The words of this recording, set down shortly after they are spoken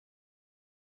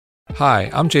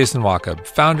Hi, I'm Jason Wachob,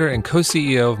 founder and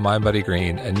co-CEO of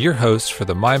MindBodyGreen, and your host for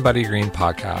the MindBodyGreen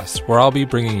podcast, where I'll be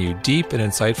bringing you deep and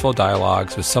insightful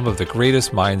dialogues with some of the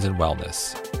greatest minds in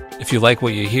wellness. If you like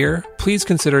what you hear, please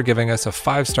consider giving us a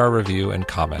 5-star review and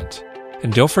comment.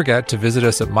 And don't forget to visit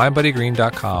us at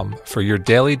mindbodygreen.com for your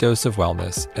daily dose of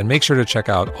wellness, and make sure to check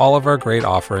out all of our great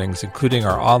offerings, including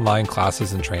our online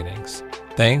classes and trainings.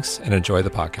 Thanks, and enjoy the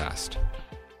podcast.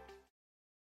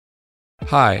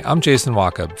 Hi, I'm Jason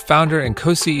Wachob, founder and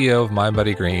co-CEO of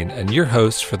MindBodyGreen, and your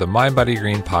host for the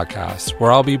MindBodyGreen podcast,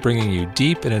 where I'll be bringing you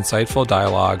deep and insightful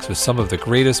dialogues with some of the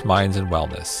greatest minds in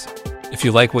wellness. If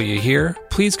you like what you hear,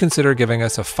 please consider giving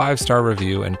us a 5-star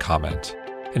review and comment.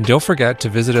 And don't forget to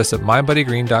visit us at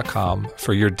mindbodygreen.com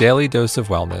for your daily dose of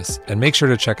wellness, and make sure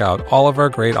to check out all of our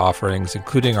great offerings,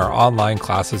 including our online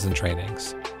classes and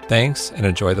trainings. Thanks, and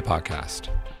enjoy the podcast.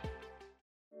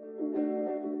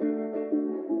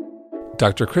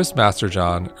 Dr. Chris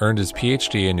Masterjohn earned his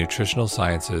Ph.D. in nutritional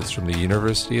sciences from the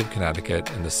University of Connecticut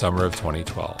in the summer of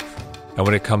 2012. And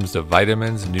when it comes to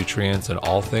vitamins, nutrients, and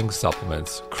all things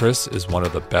supplements, Chris is one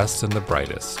of the best and the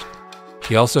brightest.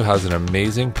 He also has an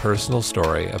amazing personal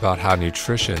story about how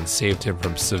nutrition saved him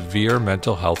from severe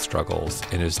mental health struggles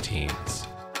in his teens.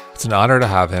 It's an honor to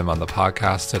have him on the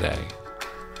podcast today.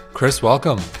 Chris,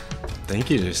 welcome.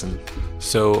 Thank you, Jason.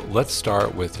 So let's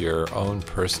start with your own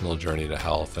personal journey to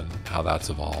health and how that's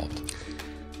evolved.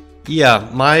 Yeah,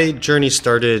 my journey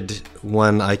started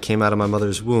when I came out of my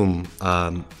mother's womb,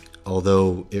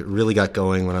 although it really got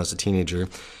going when I was a teenager.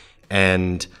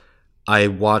 And I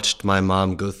watched my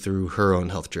mom go through her own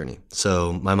health journey.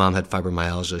 So my mom had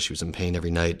fibromyalgia. She was in pain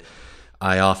every night.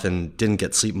 I often didn't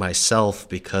get sleep myself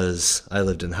because I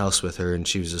lived in the house with her and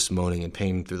she was just moaning in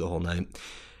pain through the whole night.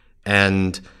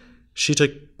 And she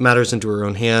took matters into her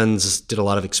own hands, did a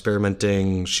lot of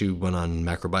experimenting. She went on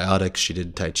macrobiotics. She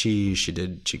did Tai Chi. She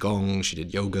did Qigong. She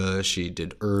did yoga. She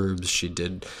did herbs. She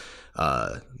did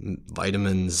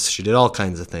vitamins. She did all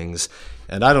kinds of things.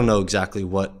 And I don't know exactly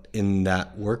what in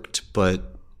that worked, but,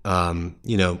 her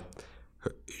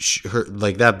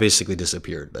like that basically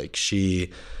disappeared. Like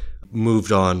she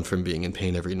moved on from being in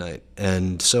pain every night.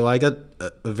 And so I got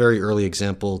a very early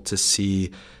example to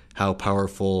see how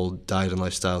powerful diet and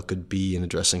lifestyle could be in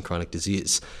addressing chronic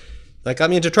disease. That got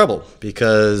me into trouble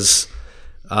because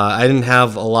I didn't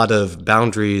have a lot of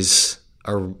boundaries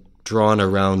drawn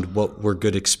around what were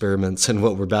good experiments and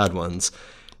what were bad ones.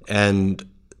 And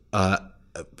I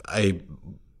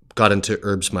got into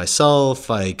herbs myself.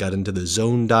 I got into the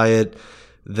zone diet.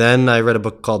 Then I read a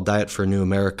book called Diet for a New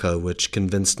America, which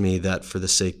convinced me that for the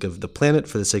sake of the planet,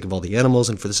 for the sake of all the animals,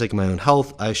 and for the sake of my own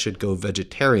health, I should go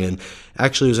vegetarian.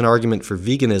 Actually, it was an argument for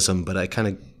veganism, but I kind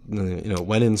of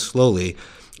went in slowly,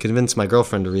 convinced my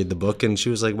girlfriend to read the book, and she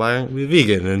was like, why aren't we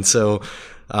vegan? And so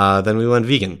then we went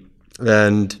vegan.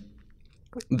 And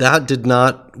that did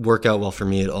not work out well for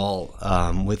me at all.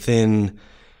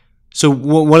 So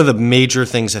one of the major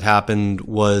things that happened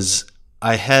was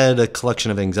I had a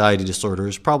collection of anxiety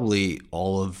disorders, probably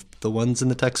all of the ones in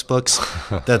the textbooks,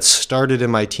 that started in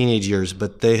my teenage years,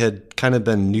 but they had kind of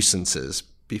been nuisances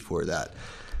before that.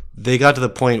 They got to the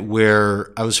point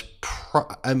where I was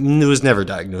was never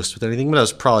diagnosed with anything, but I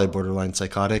was probably borderline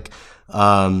psychotic.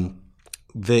 I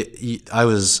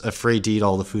was afraid to eat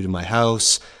all the food in my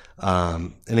house.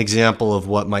 An example of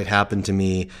what might happen to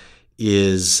me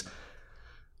is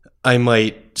I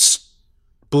might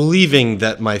believing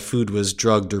that my food was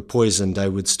drugged or poisoned, I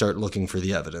would start looking for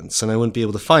the evidence, and I wouldn't be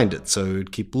able to find it. So I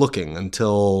would keep looking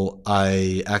until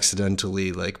I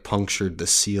accidentally punctured the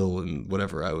seal in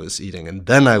whatever I was eating, and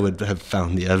then I would have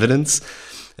found the evidence.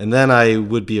 And then I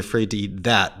would be afraid to eat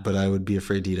that, but I would be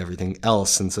afraid to eat everything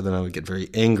else. And so then I would get very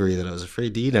angry that I was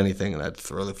afraid to eat anything, and I'd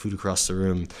throw the food across the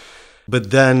room.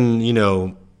 But then,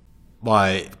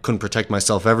 I couldn't protect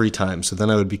myself every time. So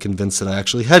then I would be convinced that I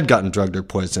actually had gotten drugged or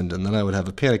poisoned, and then I would have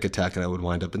a panic attack and I would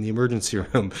wind up in the emergency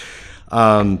room.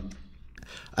 I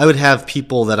would have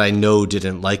people that I know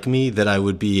didn't like me that I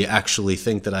would be actually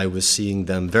think that I was seeing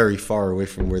them very far away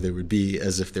from where they would be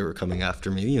as if they were coming after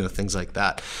me, things like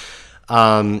that.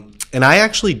 And I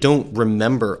actually don't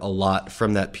remember a lot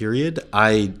from that period.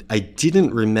 I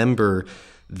didn't remember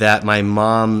that my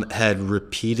mom had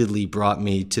repeatedly brought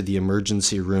me to the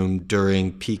emergency room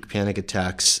during peak panic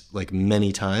attacks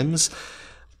many times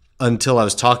until I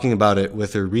was talking about it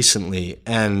with her recently.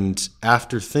 And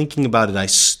after thinking about it, I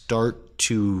start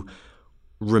to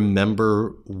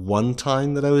remember one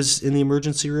time that I was in the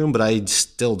emergency room, but I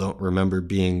still don't remember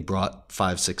being brought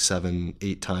 5, 6, 7,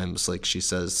 8 times like she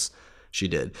says she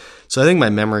did. So I think my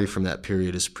memory from that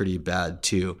period is pretty bad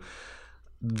too.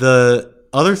 The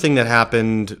other thing that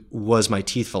happened was my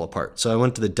teeth fell apart. So I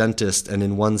went to the dentist, and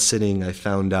in one sitting, I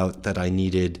found out that I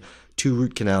needed 2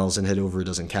 root canals and had over a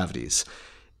dozen cavities.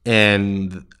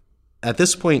 And at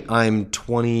this point, I'm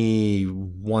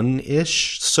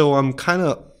 21-ish, so I'm kind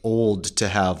of old to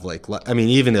have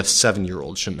even if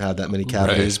 7-year-olds shouldn't have that many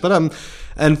cavities, right. but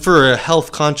and for a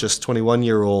health-conscious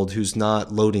 21-year-old who's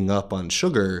not loading up on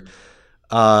sugar,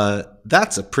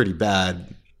 that's a pretty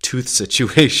bad tooth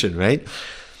situation, right?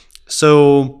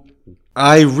 So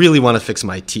I really want to fix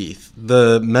my teeth.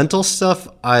 The mental stuff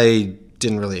I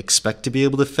didn't really expect to be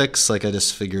able to fix. I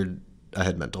just figured I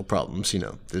had mental problems.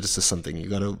 This is something you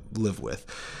got to live with.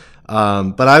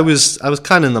 But I was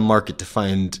kind of in the market to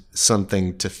find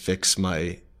something to fix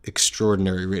my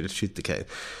extraordinary rate of tooth decay.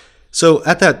 So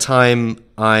at that time,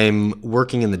 I'm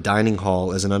working in the dining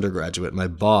hall as an undergraduate. My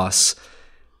boss,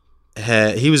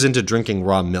 he was into drinking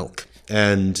raw milk.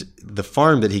 And the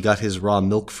farm that he got his raw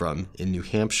milk from in New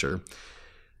Hampshire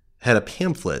had a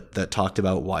pamphlet that talked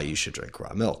about why you should drink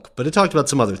raw milk. But it talked about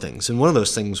some other things. And one of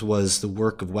those things was the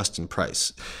work of Weston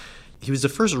Price. He was the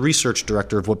first research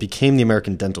director of what became the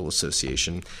American Dental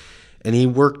Association. And he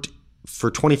worked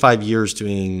for 25 years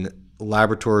doing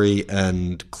laboratory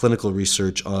and clinical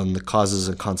research on the causes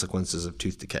and consequences of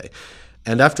tooth decay.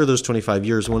 And after those 25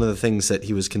 years, one of the things that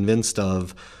he was convinced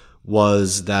of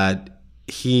was that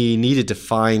he needed to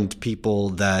find people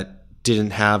that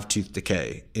didn't have tooth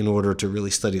decay in order to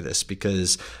really study this,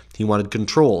 because he wanted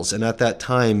controls. And at that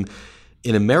time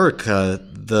in America,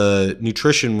 the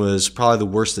nutrition was probably the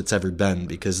worst it's ever been,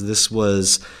 because this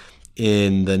was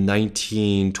in the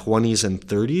 1920s and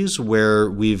 30s, where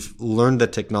we've learned the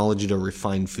technology to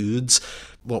refine foods.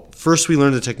 Well, first we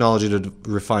learned the technology to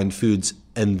refine foods,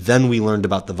 and then we learned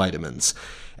about the vitamins.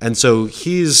 And so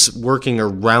he's working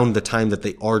around the time that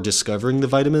they are discovering the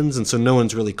vitamins. And so no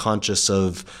one's really conscious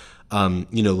of,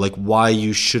 why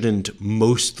you shouldn't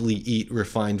mostly eat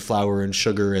refined flour and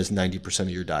sugar as 90% of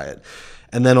your diet.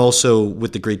 And then also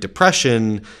with the Great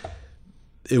Depression,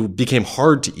 it became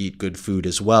hard to eat good food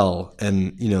as well.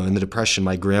 And, in the Depression,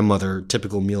 my grandmother,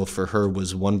 typical meal for her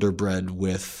was Wonder Bread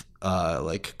with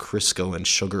Crisco and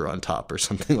sugar on top or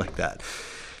something like that.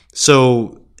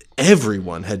 So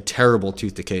everyone had terrible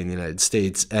tooth decay in the United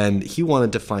States, and he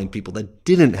wanted to find people that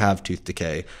didn't have tooth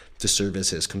decay to serve as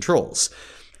his controls.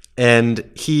 And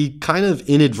he kind of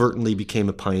inadvertently became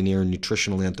a pioneer in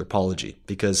nutritional anthropology,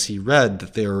 because he read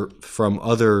that from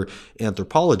other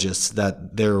anthropologists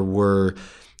that there were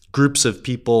groups of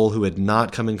people who had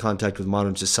not come in contact with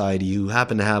modern society who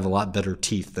happened to have a lot better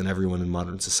teeth than everyone in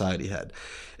modern society had.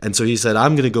 And so he said,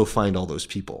 I'm going to go find all those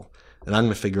people, and I'm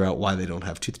going to figure out why they don't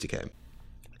have tooth decay.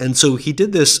 And so he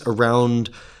did this around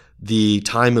the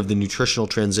time of the nutritional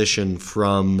transition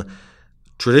from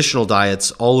traditional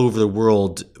diets all over the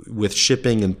world, with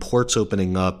shipping and ports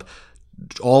opening up.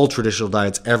 All traditional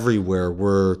diets everywhere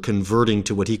were converting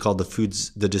to what he called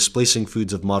the displacing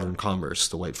foods of modern commerce: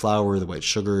 the white flour, the white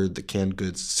sugar, the canned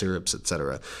goods, syrups,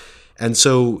 etc. And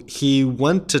so he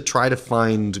went to try to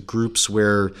find groups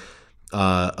where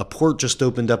a port just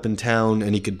opened up in town,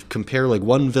 and he could compare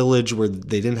one village where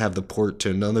they didn't have the port to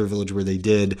another village where they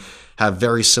did have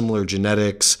very similar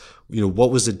genetics.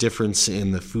 What was the difference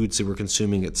in the foods they were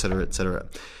consuming, et cetera, et cetera.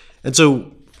 And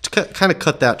so to kind of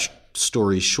cut that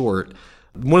story short,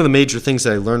 one of the major things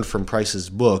that I learned from Price's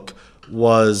book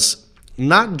was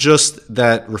not just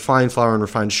that refined flour and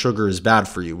refined sugar is bad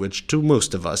for you, which to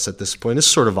most of us at this point is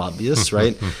sort of obvious,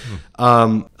 right?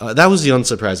 That was the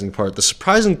unsurprising part. The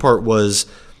surprising part was,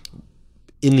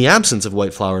 in the absence of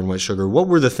white flour and white sugar, what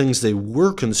were the things they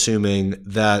were consuming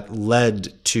that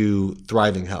led to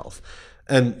thriving health?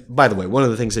 And by the way, one of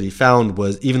the things that he found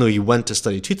was, even though he went to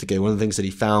study tooth decay, one of the things that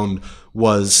he found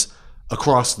was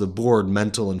across the board,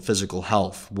 mental and physical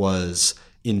health was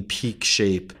in peak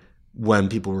shape when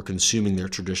people were consuming their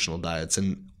traditional diets.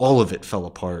 And all of it fell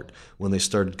apart when they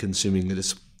started consuming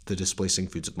the displacing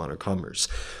foods of modern commerce.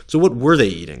 So what were they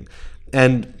eating?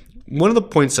 And one of the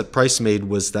points that Price made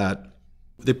was that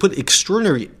they put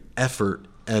extraordinary effort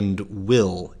and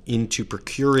will into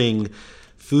procuring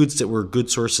foods that were good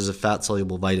sources of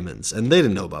fat-soluble vitamins. And they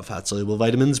didn't know about fat-soluble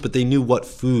vitamins, but they knew what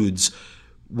foods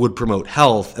would promote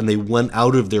health, and they went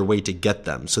out of their way to get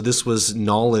them. So this was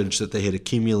knowledge that they had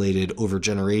accumulated over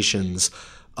generations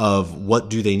of what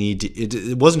do they need to.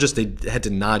 It wasn't just they had to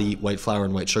not eat white flour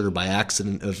and white sugar by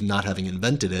accident of not having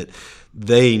invented it.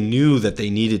 They knew that they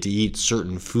needed to eat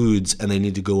certain foods, and they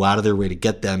needed to go out of their way to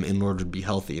get them in order to be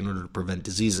healthy, in order to prevent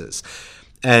diseases.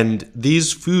 And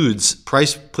these foods,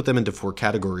 Price put them into 4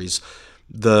 categories.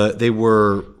 They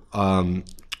were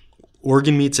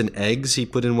organ meats and eggs, he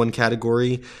put in one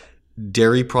category.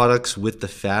 Dairy products with the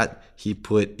fat, he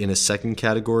put in a second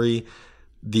category.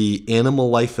 The animal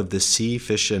life of the sea,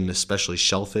 fish and especially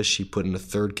shellfish, he put in a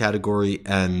third category.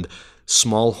 And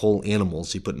small whole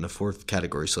animals, he put in a fourth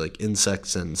category. So like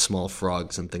insects and small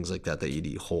frogs and things like that you'd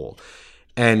eat whole.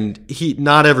 And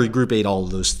not every group ate all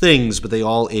of those things, but they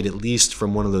all ate at least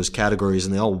from one of those categories,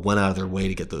 and they all went out of their way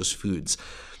to get those foods.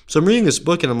 So I'm reading this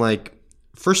book, and I'm like,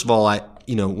 first of all,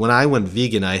 when I went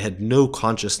vegan, I had no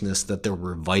consciousness that there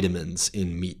were vitamins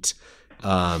in meat.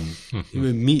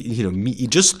 Meat,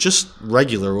 just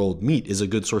regular old meat is a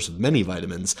good source of many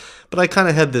vitamins. But I kind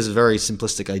of had this very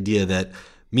simplistic idea that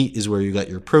meat is where you got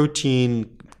your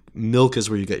protein, milk is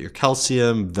where you get your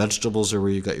calcium, vegetables are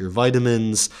where you got your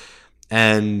vitamins,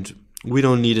 and we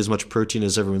don't need as much protein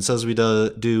as everyone says we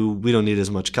do. We don't need as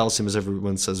much calcium as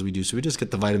everyone says we do. So we just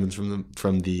get the vitamins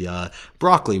from the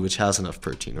broccoli, which has enough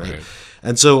protein, right?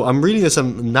 And so I'm reading this.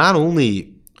 Not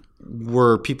only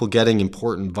were people getting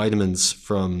important vitamins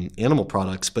from animal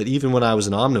products, but even when I was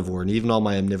an omnivore, and even all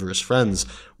my omnivorous friends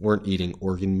weren't eating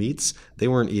organ meats, they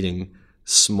weren't eating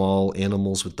small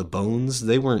animals with the bones,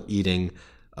 they weren't eating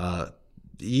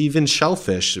even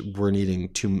shellfish weren't eating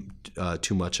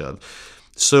too much of.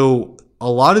 So a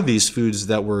lot of these foods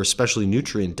that were especially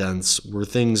nutrient dense were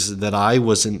things that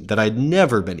I'd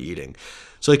never been eating.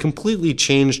 So I completely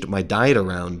changed my diet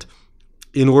around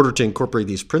in order to incorporate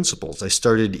these principles. I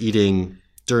started eating,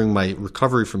 during my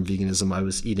recovery from veganism, I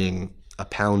was eating a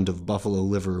pound of buffalo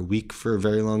liver a week for a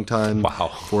very long time. Wow.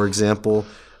 For example,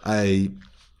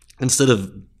 instead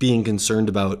of being concerned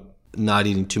about not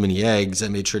eating too many eggs, I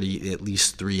made sure to eat at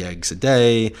least 3 eggs a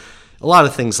day. A lot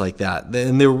of things like that,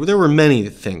 and there were many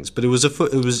things, but it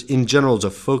was in general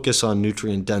a focus on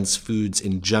nutrient dense foods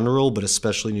in general, but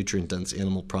especially nutrient dense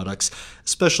animal products,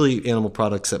 especially animal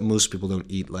products that most people don't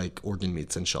eat, like organ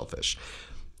meats and shellfish.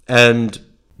 And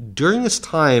during this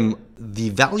time,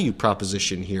 the value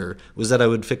proposition here was that I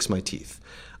would fix my teeth.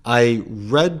 I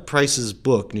read Price's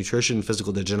book, Nutrition and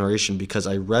Physical Degeneration, because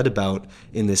I read about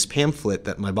in this pamphlet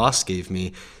that my boss gave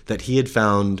me that he had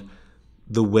found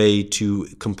the way to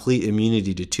complete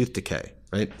immunity to tooth decay,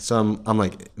 right? So I'm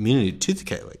like, immunity to tooth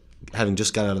decay, like having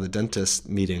just got out of the dentist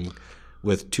meeting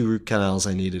with 2 root canals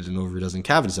I needed and over a dozen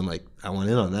cavities. I'm like, I want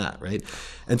in on that, right?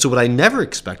 And so what I never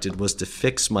expected was to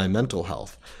fix my mental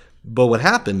health. But what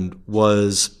happened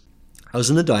was I was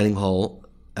in the dining hall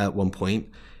at one point,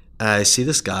 and I see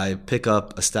this guy pick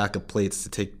up a stack of plates to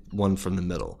take one from the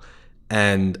middle.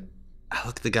 And I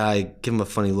look at the guy, give him a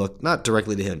funny look, not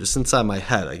directly to him, just inside my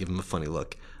head, I give him a funny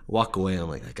look. I walk away, and I'm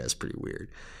like, that guy's pretty weird.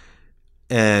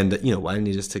 And, why didn't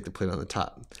he just take the plate on the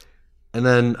top? And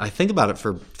then I think about it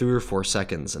for 3 or 4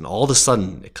 seconds, and all of a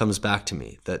sudden it comes back to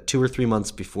me that 2 or 3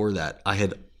 months before that, I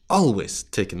had always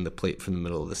taken the plate from the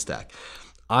middle of the stack.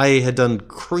 I had done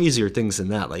crazier things than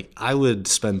that. Like, I would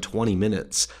spend 20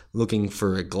 minutes looking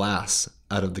for a glass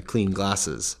out of the clean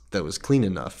glasses that was clean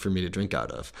enough for me to drink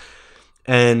out of.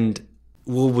 And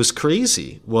what was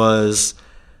crazy was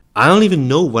I don't even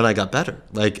know when I got better.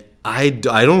 Like, I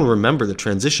don't remember the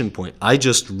transition point. I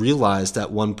just realized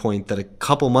at one point that a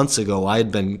couple months ago I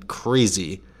had been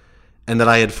crazy and that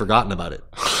I had forgotten about it.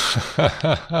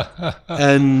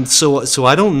 And so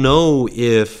I don't know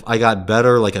if I got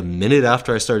better like a minute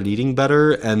after I started eating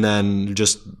better and then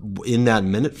just in that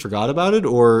minute forgot about it,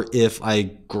 or if I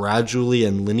gradually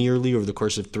and linearly over the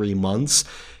course of 3 months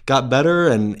got better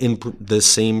and in the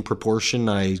same proportion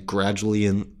I gradually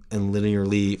and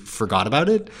linearly forgot about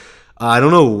it. I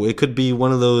don't know. It could be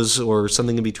one of those or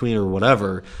something in between or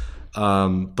whatever.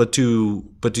 But to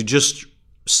just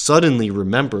suddenly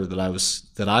remember that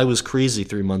I was crazy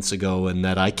 3 months ago and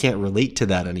that I can't relate to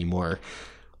that anymore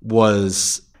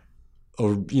was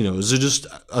just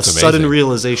a sudden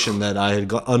realization that I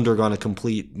had undergone a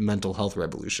complete mental health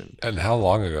revolution. And how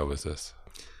long ago was this?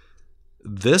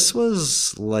 This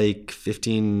was like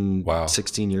 15,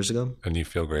 16 years ago. And you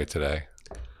feel great today?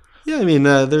 Yeah, I mean,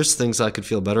 there's things I could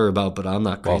feel better about, but I'm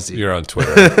not crazy. Well, you're on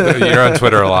Twitter. You're on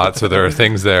Twitter a lot, so there are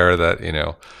things there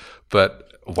that,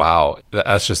 but wow,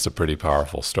 that's just a pretty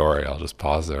powerful story. I'll just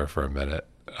pause there for a minute.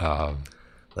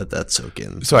 Let that soak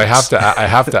in. So I have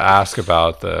to ask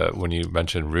about when you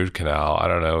mentioned root canal. I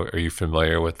don't know, are you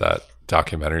familiar with that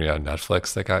documentary on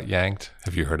Netflix that got yanked?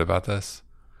 Have you heard about this?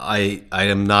 I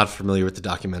am not familiar with the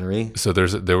documentary. So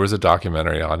there was a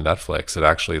documentary on Netflix that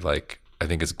actually, I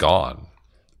think is gone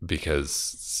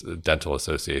because dental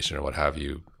association or what have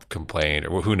you complained,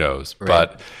 or who knows. Right.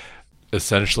 But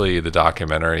essentially the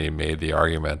documentary made the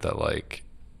argument that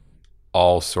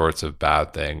all sorts of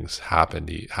bad things happen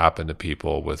to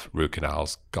people with root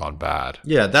canals gone bad.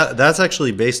 Yeah, that's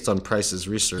actually based on Price's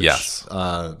research. Yes.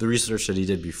 The research that he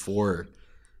did before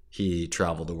he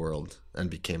traveled the world and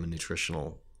became a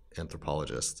nutritional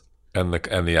anthropologist. And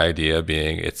the idea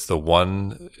being, it's the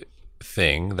one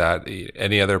thing that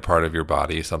any other part of your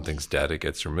body, something's dead, it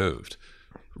gets removed.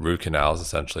 Root canal is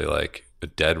essentially like a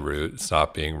dead root. It's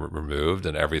not being removed,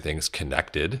 and everything's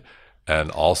connected,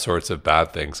 and all sorts of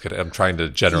bad things could. I'm trying to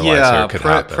generalize here. Could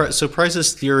happen. So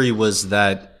Price's theory was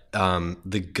that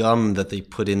the gum that they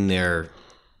put in there,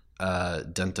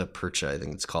 denta percha, I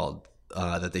think it's called,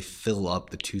 that they fill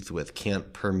up the tooth with,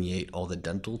 can't permeate all the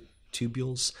dental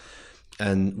tubules,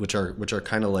 and which are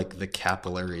kind of like the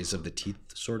capillaries of the teeth,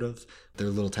 sort of. They're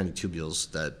little tiny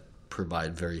tubules that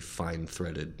provide very fine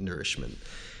threaded nourishment.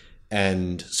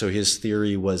 And so his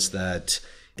theory was that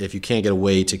if you can't get a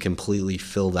way to completely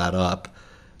fill that up,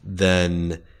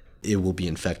 then it will be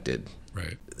infected.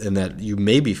 Right. And that you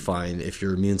may be fine if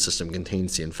your immune system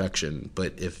contains the infection,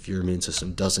 but if your immune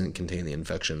system doesn't contain the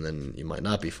infection, then you might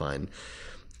not be fine.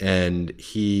 And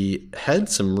he had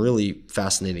some really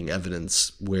fascinating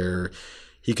evidence where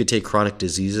he could take chronic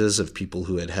diseases of people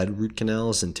who had root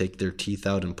canals and take their teeth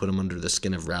out and put them under the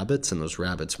skin of rabbits, and those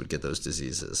rabbits would get those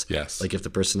diseases. Yes. Like if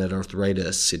the person had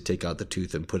arthritis, he'd take out the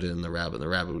tooth and put it in the rabbit, and the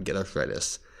rabbit would get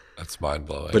arthritis. That's mind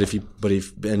blowing.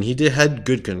 And he had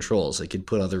good controls. Like he'd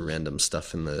put other random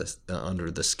stuff in the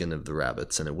under the skin of the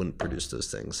rabbits, and it wouldn't produce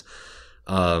those things.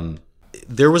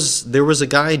 There was a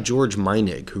guy, George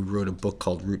Meinig, who wrote a book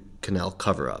called Root Canal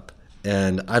Cover Up.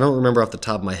 And I don't remember off the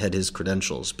top of my head his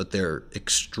credentials, but they're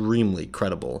extremely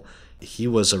credible. He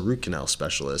was a root canal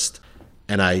specialist,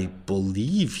 and I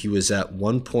believe he was at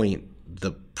one point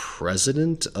the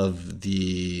president of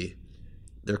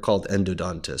they're called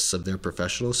endodontists, of their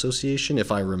professional association,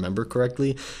 if I remember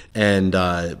correctly. And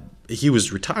he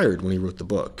was retired when he wrote the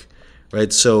book,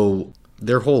 right? So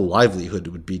their whole livelihood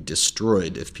would be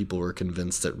destroyed if people were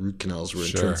convinced that root canals were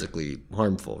intrinsically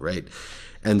harmful, right?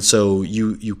 And so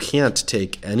you can't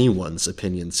take anyone's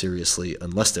opinion seriously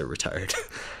unless they're retired,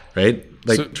 right?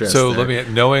 Like so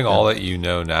knowing all that you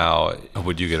know now,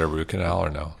 would you get a root canal or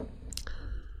no?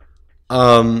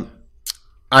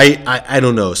 I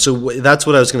don't know. So that's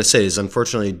what I was going to say is,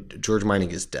 unfortunately, George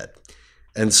Meinig is dead.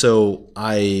 And so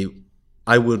I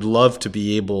would love to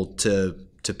be able to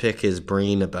pick his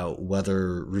brain about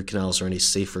whether root canals are any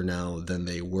safer now than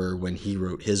they were when he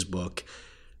wrote his book,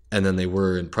 and then they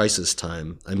were in Price's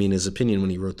time. I mean, his opinion when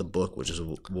he wrote the book, which is a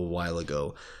while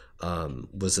ago,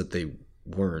 was that they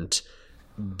weren't.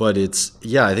 But I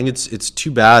think it's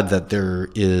too bad that there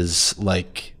is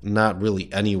like not really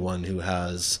anyone who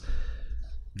has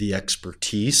the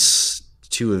expertise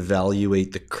to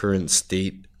evaluate the current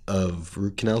state of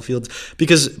root canal fields.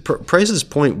 Because Price's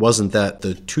point wasn't that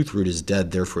the tooth root is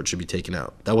dead, therefore it should be taken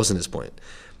out. That wasn't his point.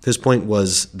 His point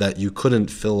was that you couldn't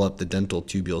fill up the dental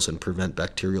tubules and prevent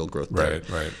bacterial growth there.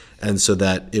 Right. And so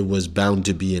that it was bound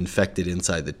to be infected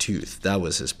inside the tooth. That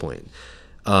was his point.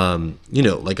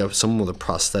 Like someone with a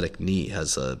prosthetic knee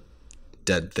has a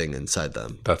dead thing inside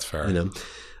them. That's fair.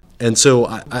 And so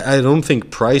I don't think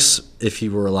Price, if he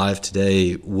were alive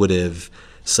today, would have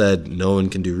said no one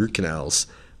can do root canals.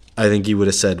 I think he would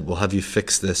have said, well, have you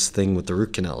fixed this thing with the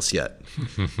root canals yet?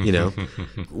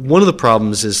 One of the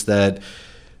problems is that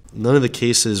none of the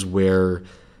cases where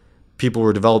people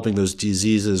were developing those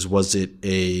diseases was it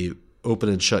a open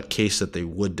and shut case that they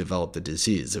would develop the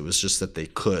disease. It was just that they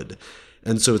could.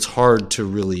 And so it's hard to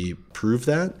really prove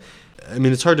that. I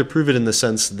mean, it's hard to prove it in the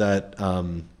sense that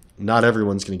not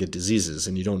everyone's going to get diseases,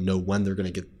 and you don't know when they're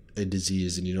going to get a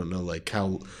disease, and you don't know like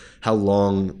how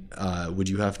long would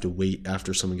you have to wait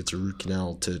after someone gets a root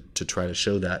canal to try to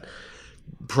show that.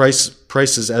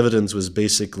 Price's evidence was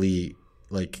basically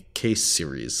like case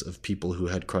series of people who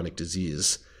had chronic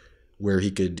disease, where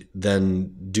he could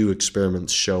then do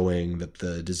experiments showing that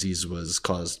the disease was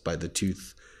caused by the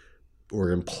tooth,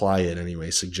 or imply it anyway,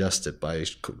 suggest it by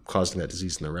causing that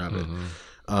disease in the rabbit.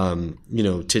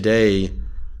 Mm-hmm. Today,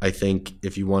 I think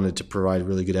if you wanted to provide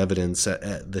really good evidence,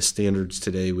 the standards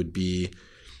today would be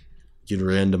you'd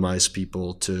randomize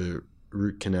people to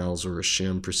root canals or a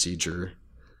sham procedure,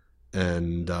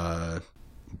 and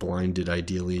blinded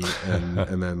ideally,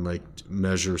 and then like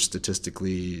measure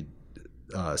statistically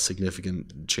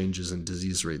significant changes in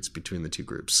disease rates between the two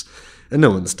groups. And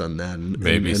no one's done that.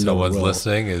 Maybe someone's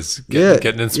listening is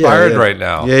getting inspired right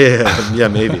now. Yeah,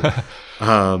 maybe.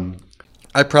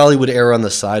 I probably would err on the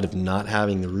side of not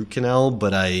having the root canal,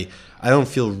 but I don't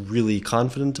feel really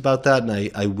confident about that,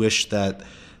 and I wish that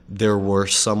there were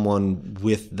someone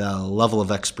with the level of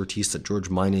expertise that George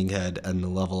Meinig had, and the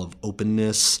level of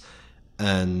openness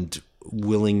and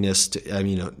willingness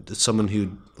to, someone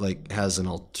who like has an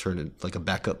alternative, like a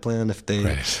backup plan if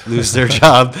they lose their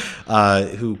job,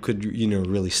 who could,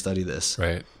 really study this.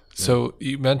 Right. So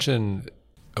you mentioned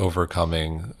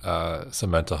overcoming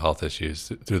some mental health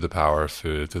issues through the power of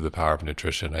food, through the power of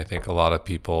nutrition. I think a lot of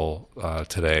people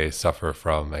today suffer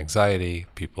from anxiety.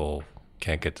 People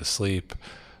can't get to sleep.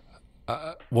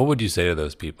 What would you say to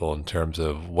those people in terms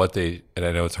of what they, and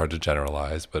I know it's hard to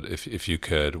generalize, but if you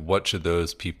could, what should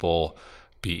those people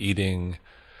be eating?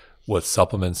 What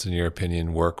supplements, in your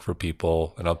opinion, work for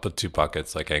people? And I'll put two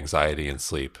buckets, like anxiety and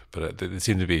sleep, but they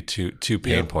seem to be two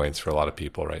pain points for a lot of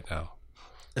people right now.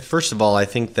 First of all, I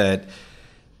think that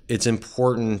it's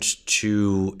important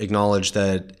to acknowledge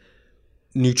that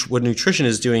what nutrition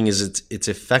is doing is it's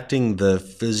affecting the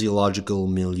physiological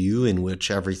milieu in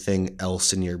which everything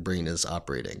else in your brain is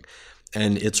operating.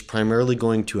 And it's primarily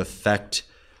going to affect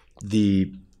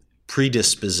the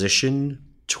predisposition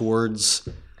towards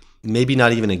maybe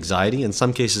not even anxiety, in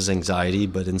some cases anxiety,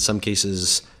 but in some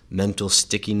cases mental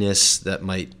stickiness that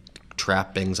might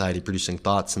trap anxiety-producing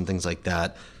thoughts and things like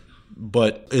that.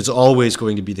 But it's always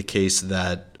going to be the case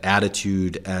that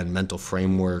attitude and mental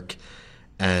framework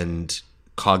and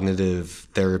cognitive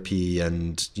therapy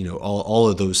and all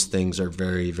of those things are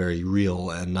very, very real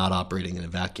and not operating in a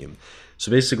vacuum. So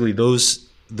basically those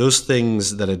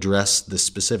things that address the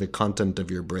specific content of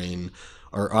your brain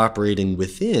are operating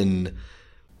within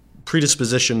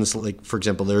predispositions. Like, for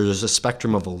example, there's a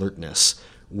spectrum of alertness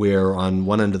where on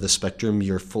one end of the spectrum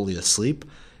you're fully asleep,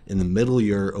 in the middle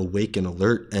you're awake and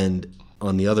alert, and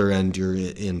on the other end you're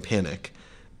in panic,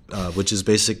 which is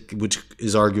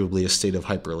arguably a state of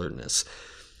hyperalertness.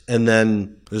 And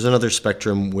then there's another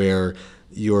spectrum where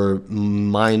your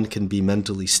mind can be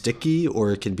mentally sticky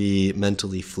or it can be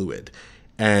mentally fluid.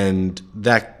 And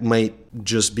that might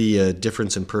just be a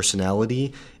difference in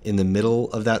personality in the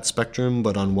middle of that spectrum.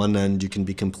 But on one end, you can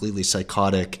be completely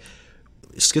psychotic.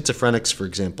 Schizophrenics, for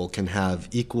example, can have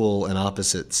equal and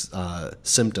opposite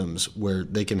symptoms where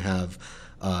they can have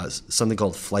something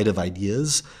called flight of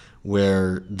ideas,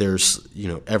 where there's,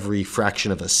 every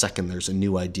fraction of a second, there's a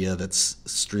new idea that's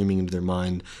streaming into their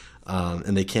mind,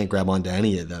 and they can't grab onto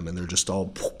any of them, and they're just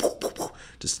all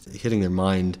just hitting their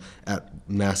mind at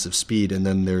massive speed. And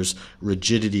then there's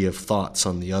rigidity of thoughts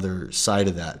on the other side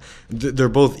of that. They're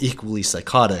both equally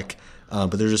psychotic,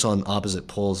 but they're just on opposite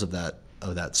poles of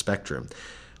that spectrum.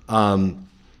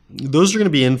 Those are going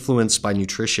to be influenced by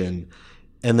nutrition,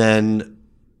 and then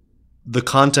the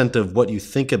content of what you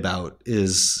think about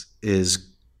is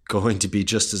going to be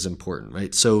just as important,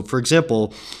 right? So, for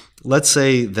example, let's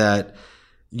say that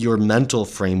your mental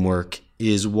framework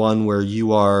is one where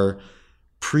you are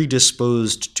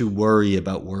predisposed to worry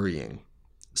about worrying.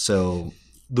 So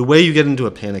the way you get into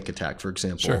a panic attack, for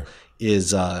example,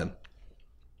 is a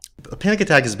panic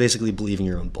attack is basically believing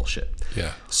your own bullshit.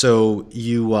 Yeah. So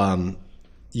you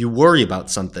worry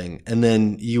about something, and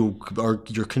then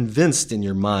you're convinced in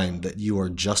your mind that you are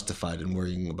justified in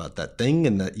worrying about that thing,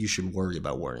 and that you should worry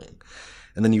about worrying.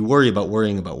 And then you worry about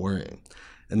worrying about worrying.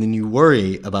 And then you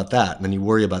worry about that, and then you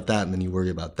worry about that, and then you worry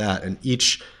about that. And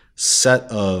each set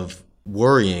of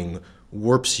worrying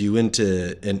warps you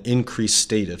into an increased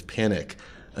state of panic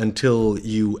until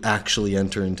you actually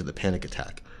enter into the panic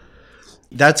attack.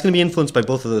 That's going to be influenced by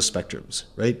both of those spectrums,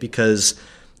 right? Because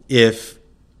if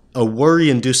a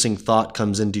worry-inducing thought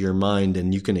comes into your mind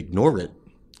and you can ignore it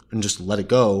and just let it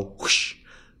go, whoosh,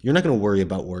 you're not going to worry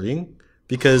about worrying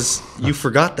because you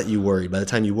forgot that you worried by the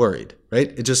time you worried,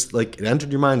 right? It just it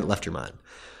entered your mind, it left your mind.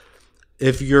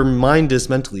 If your mind is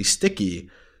mentally sticky,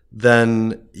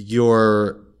 then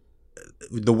the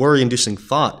worry-inducing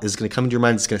thought is going to come into your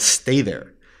mind, it's going to stay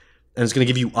there, and it's going to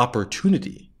give you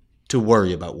opportunity to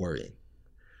worry about worrying.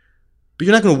 But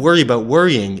you're not going to worry about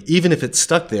worrying, even if it's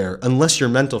stuck there, unless your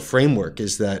mental framework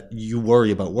is that you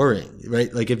worry about worrying,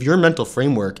 right? Like if your mental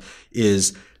framework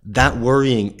is that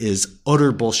worrying is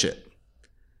utter bullshit,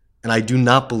 and I do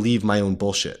not believe my own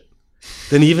bullshit,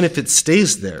 then even if it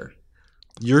stays there,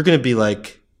 you're going to be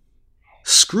like,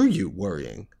 screw you,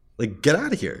 worrying. Like, get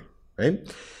out of here, right?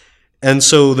 And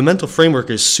so the mental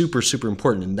framework is super, super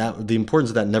important, and that the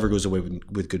importance of that never goes away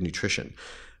with good nutrition.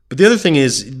 But the other thing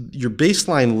is your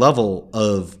baseline level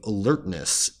of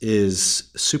alertness is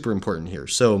super important here.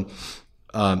 So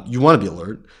you want to be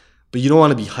alert, but you don't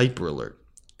want to be hyper alert.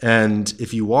 And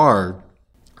if you are,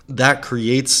 that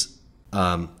creates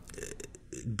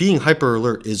being hyper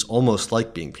alert is almost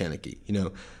like being panicky,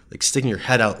 like sticking your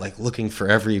head out, like looking for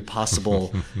every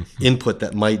possible input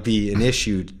that might be an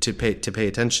issue to pay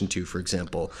attention to, for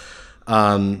example.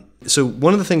 So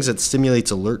one of the things that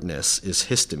stimulates alertness is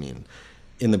histamine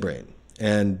in the brain.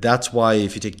 And that's why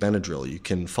if you take Benadryl, you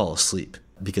can fall asleep,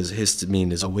 because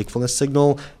histamine is a wakefulness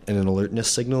signal and an alertness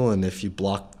signal. And if you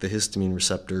block the histamine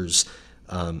receptors,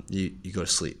 you go to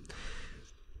sleep.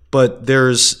 But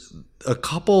there's a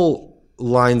couple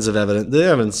lines of evidence. The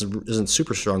evidence isn't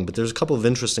super strong, but there's a couple of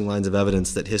interesting lines of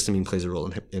evidence that histamine plays a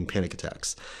role in panic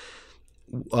attacks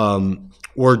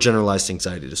or generalized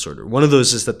anxiety disorder. One of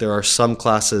those is that there are some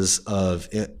classes of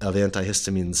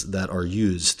antihistamines that are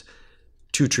used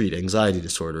to treat anxiety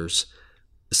disorders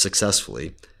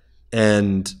successfully.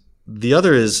 And the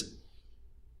other is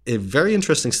a very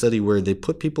interesting study where they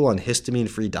put people on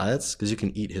histamine-free diets, because you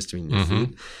can eat histamine in your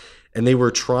food, and they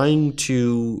were trying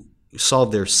to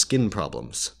solve their skin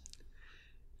problems.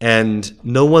 And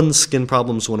no one's skin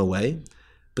problems went away,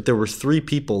 but there were 3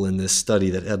 people in this study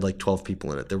that had like 12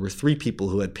 people in it. There were 3 people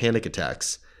who had panic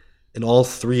attacks, and all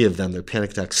 3 of them, their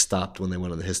panic attacks stopped when they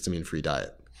went on the histamine-free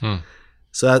diet.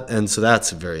 So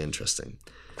that's very interesting.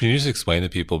 Can you just explain to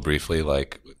people briefly,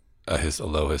 like a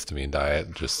low histamine diet?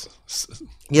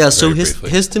 Yeah, so briefly.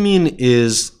 Histamine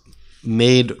is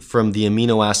made from the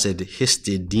amino acid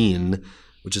histidine,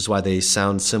 which is why they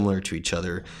sound similar to each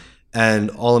other. And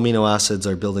all amino acids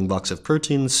are building blocks of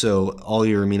protein, so all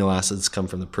your amino acids come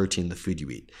from the protein, the food you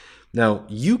eat. Now,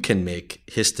 you can make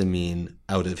histamine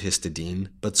out of histidine,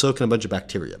 but so can a bunch of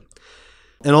bacteria.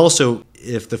 And also,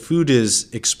 if the food is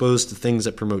exposed to things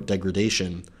that promote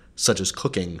degradation, such as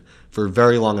cooking, for a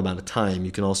very long amount of time,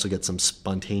 you can also get some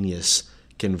spontaneous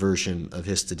conversion of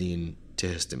histidine to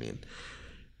histamine.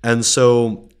 And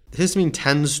so histamine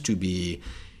tends to be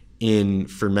in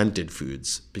fermented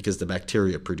foods because the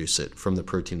bacteria produce it from the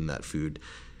protein in that food.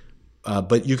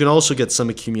 But you can also get some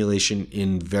accumulation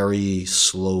in very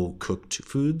slow cooked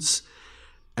foods.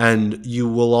 And you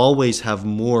will always have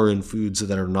more in foods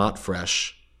that are not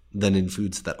fresh than in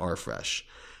foods that are fresh.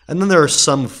 And then there are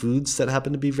some foods that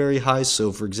happen to be very high.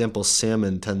 So, for example,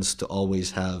 salmon tends to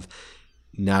always have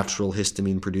natural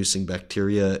histamine-producing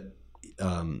bacteria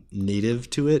native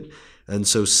to it. And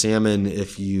so salmon,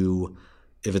 if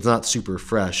it's not super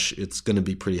fresh, it's going to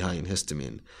be pretty high in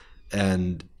histamine.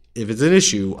 And if it's an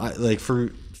issue,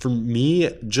 for me,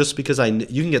 just because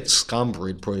you can get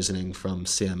scombroid poisoning from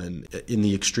salmon in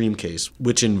the extreme case,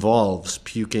 which involves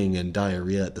puking and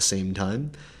diarrhea at the same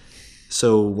time.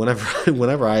 So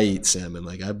whenever I eat salmon,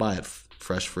 like I buy it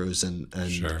fresh frozen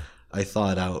and I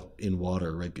thaw it out in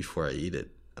water right before I eat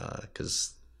it,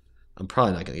 because I'm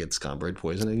probably not going to get scombroid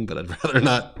poisoning, but I'd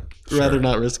rather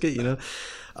not risk it, you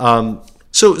know.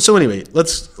 So anyway,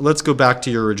 let's go back to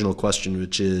your original question,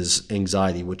 which is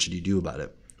anxiety. What should you do about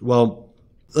it? Well,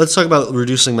 let's talk about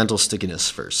reducing mental stickiness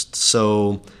first.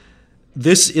 So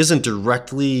this isn't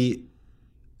directly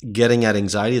getting at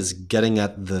anxiety. It's getting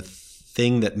at the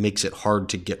thing that makes it hard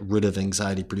to get rid of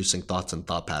anxiety-producing thoughts and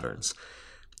thought patterns.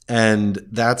 And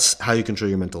that's how you control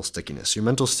your mental stickiness. Your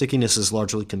mental stickiness is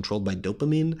largely controlled by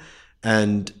dopamine,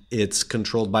 and it's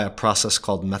controlled by a process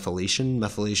called methylation.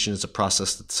 Methylation is a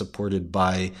process that's supported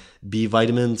by B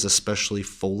vitamins, especially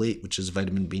folate, which is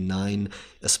vitamin B9,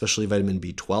 especially vitamin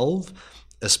B12,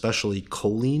 especially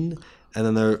choline. And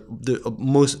then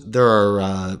there are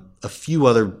a few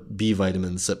other B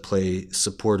vitamins that play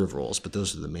supportive roles, but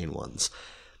those are the main ones.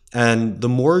 And the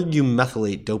more you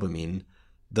methylate dopamine,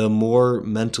 the more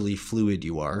mentally fluid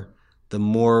you are. The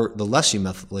less you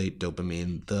methylate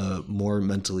dopamine, the more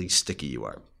mentally sticky you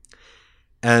are.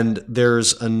 And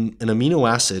there's an amino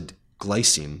acid,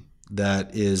 glycine,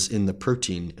 that is in the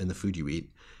protein in the food you eat.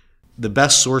 The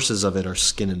best sources of it are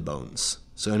skin and bones,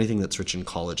 so anything that's rich in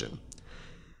collagen.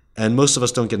 And most of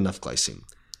us don't get enough glycine.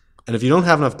 And if you don't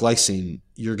have enough glycine,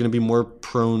 you're going to be more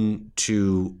prone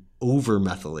to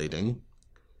over-methylating.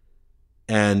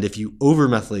 And if you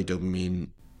over-methylate dopamine,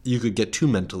 you could get too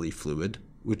mentally fluid,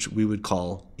 which we would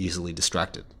call easily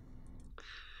distracted.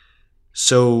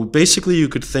 So basically you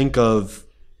could think of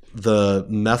the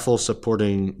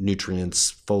methyl-supporting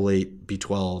nutrients, folate,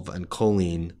 B12, and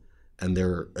choline, and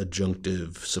their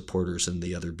adjunctive supporters in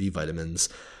the other B vitamins.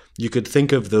 You could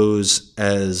think of those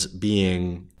as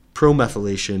being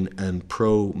pro-methylation and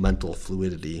pro-mental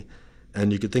fluidity.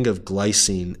 And you could think of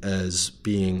glycine as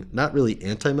being not really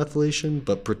anti-methylation,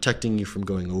 but protecting you from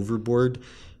going overboard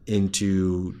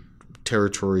into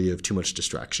territory of too much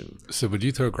distraction. So would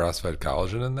you throw grass-fed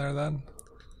collagen in there then?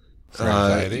 For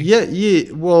anxiety?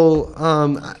 Yeah. Well,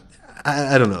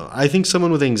 I don't know. I think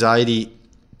someone with anxiety,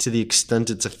 to the extent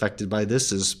it's affected by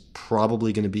this, is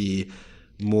probably going to be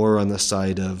more on the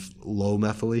side of low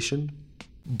methylation.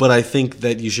 But I think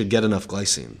that you should get enough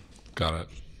glycine. Got it.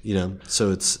 You know,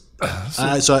 so it's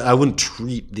so I wouldn't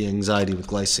treat the anxiety with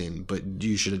glycine, but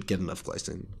you should get enough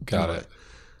glycine. Got it.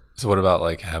 So what about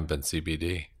like hemp and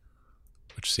CBD,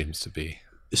 which seems to be?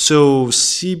 So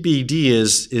CBD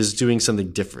is doing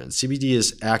something different. CBD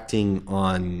is acting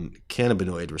on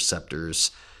cannabinoid receptors,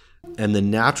 and the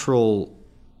natural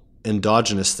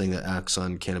endogenous thing that acts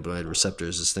on cannabinoid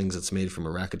receptors is things that's made from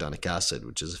arachidonic acid,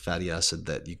 which is a fatty acid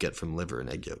that you get from liver and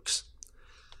egg yolks,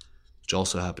 which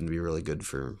also happen to be really good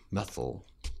for methyl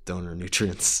donor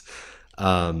nutrients.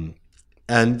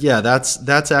 And yeah,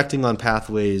 that's acting on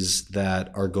pathways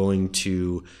that are going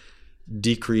to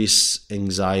decrease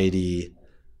anxiety.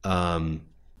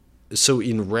 So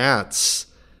in rats,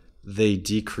 they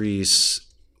decrease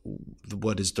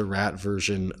what is the rat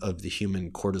version of the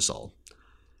human cortisol.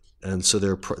 And so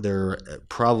they're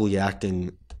probably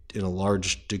acting in a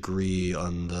large degree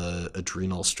on the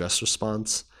adrenal stress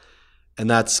response. And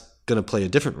that's going to play a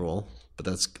different role, but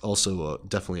that's also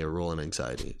definitely a role in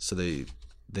anxiety. So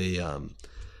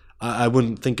I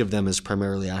wouldn't think of them as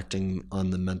primarily acting on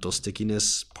the mental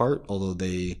stickiness part, although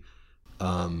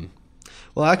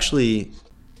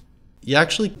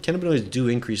cannabinoids do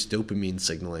increase dopamine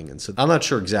signaling, and so I'm not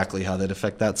sure exactly how that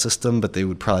affect that system, but they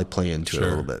would probably play into it a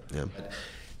little bit. Yeah.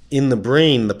 In the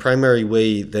brain, the primary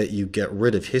way that you get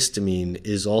rid of histamine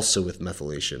is also with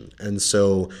methylation, and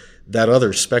so that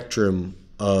other spectrum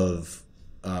of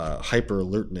hyper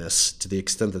alertness, to the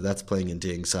extent that that's playing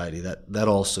into anxiety, that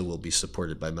also will be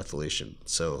supported by methylation.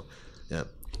 So, yeah,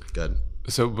 good.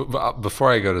 So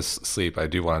before I go to sleep, I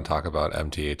do want to talk about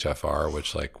MTHFR,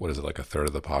 which what is it, like a third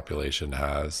of the population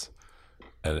has?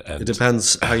 And it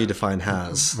depends how you define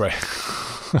has. Right.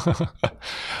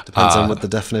 Depends on what the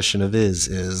definition of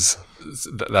is.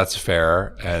 That's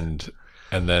fair. And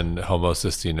then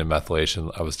homocysteine and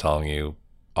methylation, I was telling you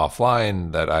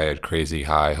offline that I had crazy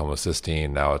high homocysteine.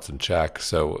 Now it's in check.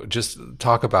 So just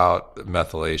talk about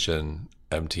methylation,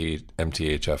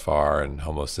 MTHFR, and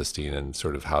homocysteine, and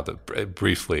sort of how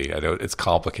briefly. I know it's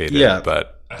complicated,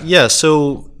 but yeah.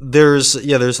 So there's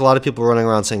a lot of people running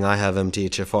around saying I have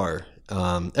MTHFR.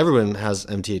 Everyone has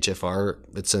MTHFR.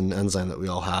 It's an enzyme that we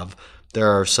all have. There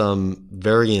are some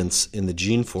variants in the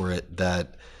gene for it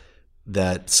that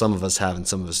some of us have and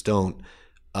some of us don't.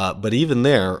 But even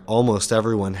there, almost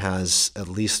everyone has at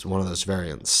least one of those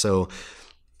variants. So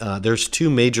there's two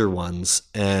major ones,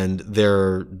 and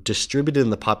they're distributed in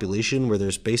the population where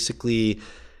there's basically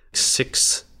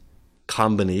 6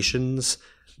 combinations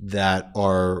that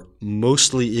are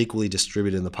mostly equally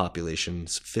distributed in the population.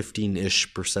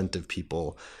 15-ish% of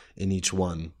people in each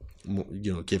one,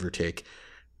 give or take.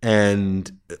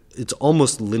 And it's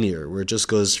almost linear, where it just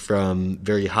goes from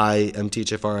very high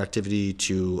MTHFR activity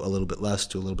to a little bit less,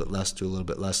 to a little bit less, to a little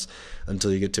bit less,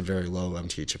 until you get to very low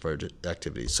MTHFR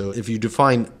activity. So if you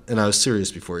define, and I was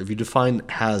serious before, if you define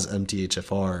has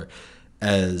MTHFR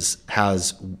as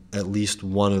has at least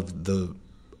one of the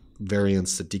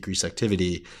variants that decrease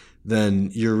activity, then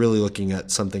you're really looking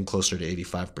at something closer to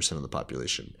 85% of the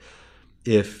population.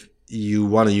 If you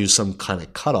want to use some kind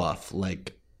of cutoff,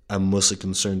 like I'm mostly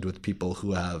concerned with people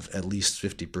who have at least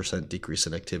 50% decrease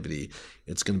in activity,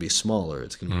 it's going to be smaller.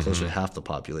 It's going to be closer to half the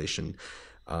population.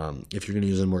 If you're going to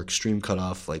use a more extreme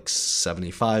cutoff, like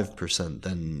 75%,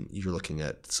 then you're looking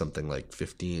at something like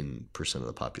 15% of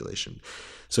the population.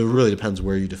 So it really depends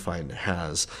where you define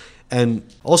has. And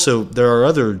also, there are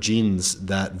other genes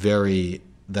that vary,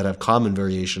 that have common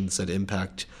variations that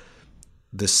impact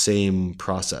the same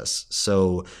process.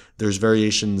 So there's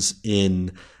variations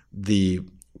in the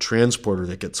transporter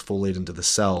that gets folate into the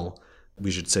cell.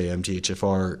 We should say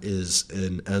MTHFR is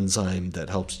an enzyme that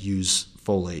helps use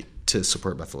folate to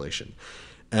support methylation.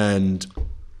 And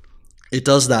it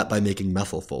does that by making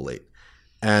methylfolate.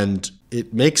 And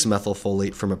it makes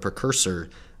methylfolate from a precursor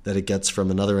that it gets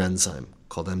from another enzyme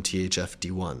called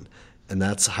MTHFD1. And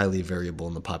that's highly variable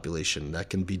in the population. That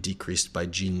can be decreased by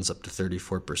genes up to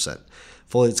 34%.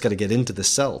 Folate's got to get into the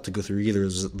cell to go through either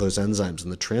of those enzymes,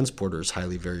 and the transporter is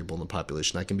highly variable in the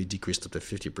population. That can be decreased up to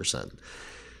 50%.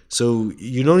 So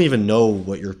you don't even know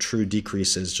what your true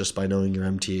decrease is just by knowing your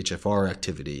MTHFR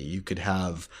activity. You could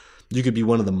be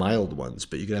one of the mild ones,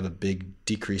 but you could have a big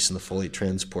decrease in the folate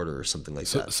transporter or something like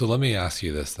that. So let me ask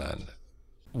you this then.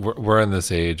 We're in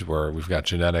this age where we've got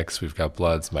genetics, we've got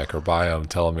bloods, microbiome,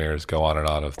 telomeres, go on and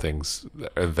on of things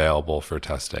available for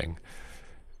testing.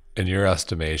 In your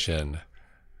estimation,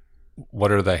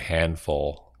 what are the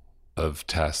handful of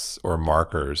tests or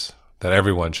markers that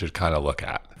everyone should kind of look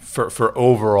at for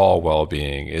overall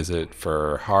well-being? Is it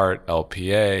for heart,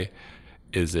 LPA?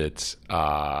 Is it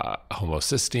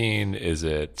homocysteine? Is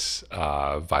it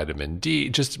vitamin D?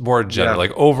 Just more general,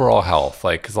 like overall health.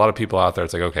 Like, because a lot of people out there,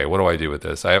 it's like, okay, what do I do with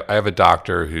this? I have a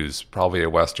doctor who's probably a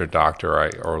Western doctor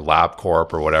or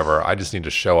LabCorp or whatever. I just need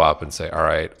to show up and say, all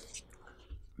right,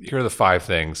 here are the 5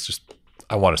 things just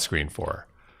I want to screen for.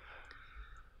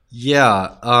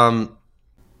 Yeah,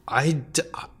 I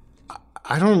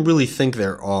don't really think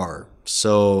there are.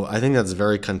 So I think that's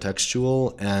very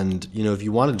contextual. And, if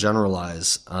you want to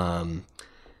generalize, probably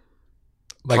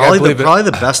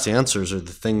the best answers are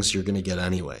the things you're going to get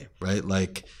anyway, right?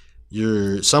 Like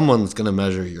someone's going to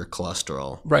measure your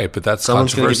cholesterol. Right, but that's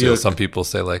controversial. Some people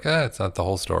say like, it's not the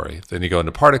whole story. Then you go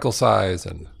into particle size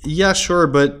and yeah, sure,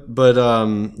 but for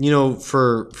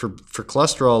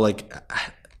cholesterol, like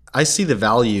I see the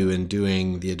value in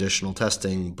doing the additional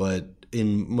testing, but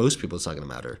in most people it's not going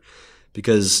to matter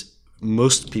because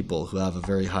most people who have a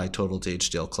very high total to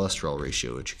HDL cholesterol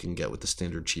ratio, which you can get with the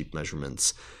standard cheap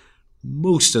measurements,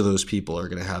 most of those people are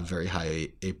going to have very high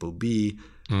ApoB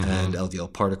and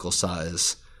LDL particle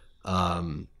size.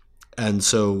 And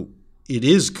so it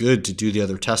is good to do the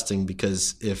other testing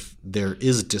because if there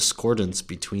is discordance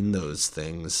between those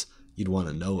things, you'd want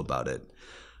to know about it.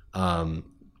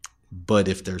 But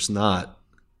if there's not,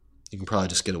 you can probably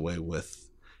just get away with,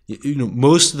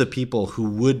 most of the people who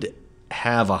would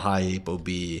have a high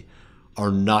ApoB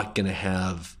are not going to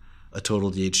have a total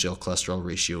DHDL cholesterol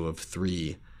ratio of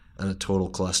 3 and a total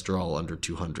cholesterol under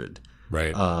 200.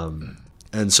 Right.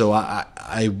 And so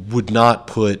I would not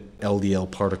put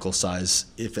LDL particle size.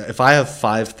 If I have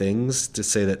 5 things to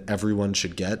say that everyone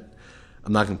should get,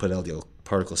 I'm not going to put LDL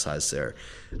particle size there.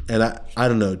 And I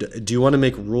don't know. Do you want to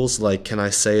make rules like, can I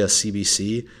say a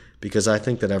CBC? Because I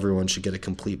think that everyone should get a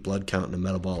complete blood count in a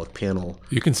metabolic panel.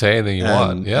 You can say anything you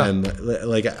want. Yeah. And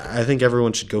like I think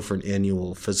everyone should go for an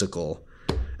annual physical.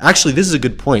 Actually, this is a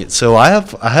good point. So I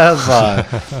have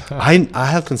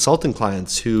consulting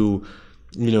clients who,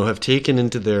 have taken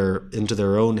into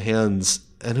their own hands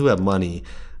and who have money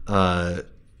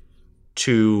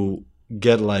to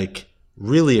get like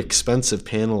really expensive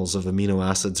panels of amino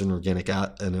acids and organic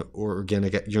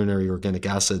urinary organic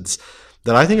acids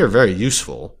that I think are very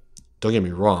useful. Don't get me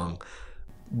wrong,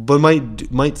 but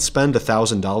might spend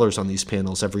 $1,000 on these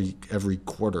panels every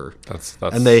quarter.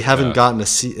 And they haven't gotten a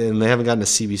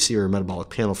CBC or a metabolic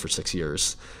panel for 6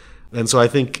 years. And so I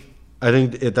think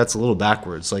that's a little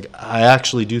backwards. Like I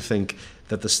actually do think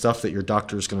that the stuff that your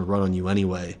doctor is going to run on you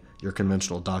anyway, your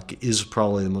conventional doc, is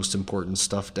probably the most important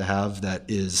stuff to have. That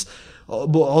is,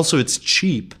 also it's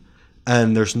cheap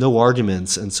and there's no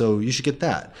arguments, and so you should get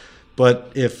that.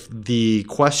 But if the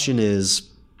question is,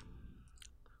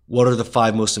 what are the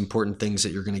 5 most important things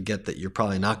that you're going to get that you're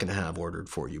probably not going to have ordered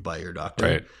for you by your doctor?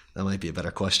 Right. That might be a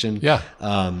better question. Yeah.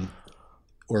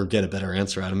 Or get a better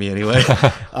answer out of me anyway.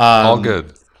 All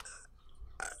good.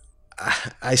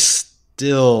 I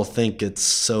still think it's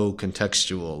so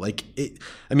contextual.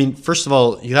 First of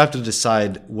all, you have to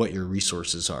decide what your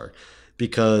resources are,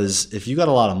 because if you got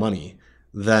a lot of money,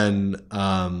 then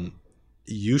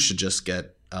you should just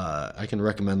get, I can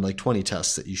recommend like 20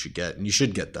 tests that you should get, and you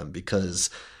should get them because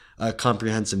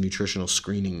comprehensive nutritional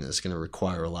screening is going to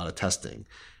require a lot of testing.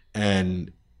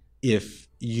 And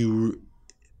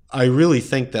I really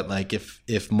think that like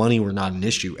if money were not an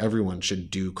issue, everyone should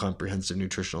do comprehensive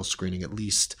nutritional screening at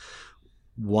least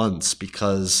once,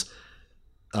 because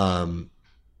at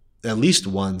least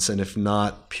once, and if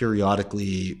not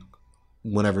periodically,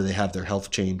 whenever they have their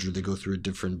health change or they go through a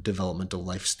different developmental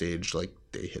life stage, like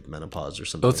they hit menopause or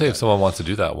something. Let's say if someone wants to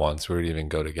do that once, where do you even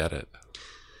go to get it?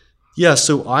 Yeah,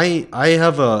 so I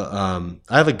have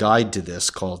a guide to this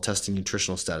called Testing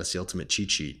Nutritional Status, the Ultimate Cheat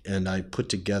Sheet, and I put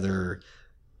together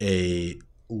a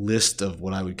list of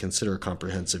what I would consider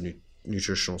comprehensive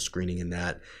nutritional screening in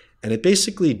that. And it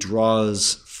basically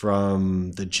draws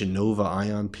from the Genova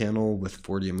Ion panel with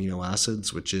 40 amino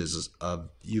acids, which is,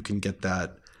 you can get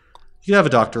that. You can have a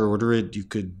doctor order it. You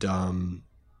could,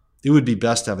 it would be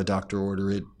best to have a doctor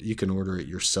order it. You can order it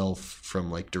yourself from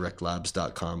like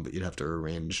directlabs.com, but you'd have to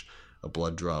arrange a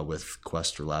blood draw with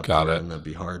Quest or LabCorp, and that'd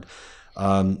be hard.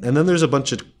 And then there's a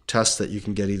bunch of tests that you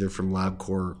can get either from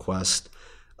LabCorp or Quest.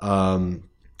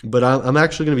 But I'm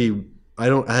actually going to be,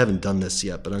 I haven't done this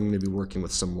yet, but I'm going to be working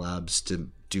with some labs to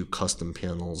do custom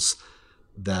panels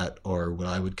that are what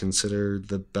I would consider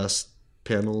the best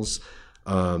panels.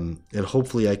 And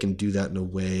hopefully I can do that in a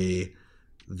way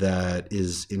that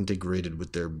is integrated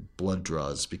with their blood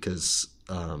draws, because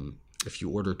if you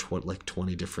order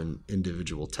 20 different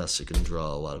individual tests, you can draw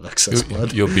a lot of excess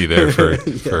blood. You'll be there for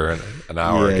an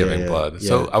hour giving blood.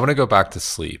 So I want to go back to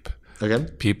sleep.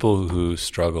 Okay. People who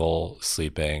struggle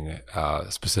sleeping,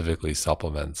 specifically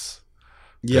supplements.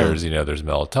 Yeah. There's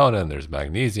melatonin, there's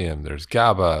magnesium, there's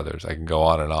GABA, I can go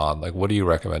on and on. Like, what do you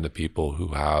recommend to people who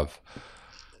have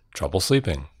trouble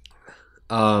sleeping?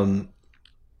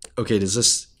 Okay,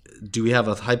 do we have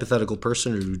a hypothetical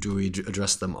person, or do we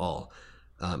address them all?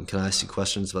 Can I ask you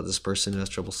questions about this person who has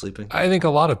trouble sleeping? I think a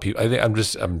lot of people.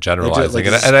 I'm generalizing. Like,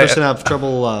 does this person have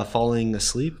trouble falling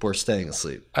asleep or staying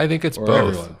asleep? I think it's Or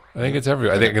both. everyone? I think it's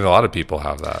everyone. I think a lot of people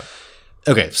have that.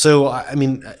 Okay, so I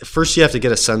mean, first you have to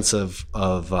get a sense of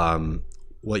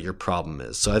what your problem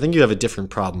is. So I think you have a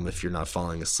different problem if you're not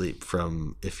falling asleep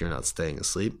from if you're not staying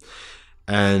asleep.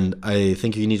 And I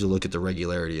think you need to look at the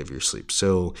regularity of your sleep.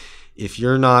 So if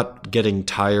you're not getting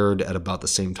tired at about the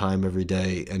same time every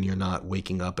day and you're not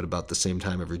waking up at about the same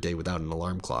time every day without an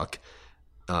alarm clock,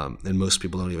 and most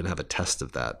people don't even have a test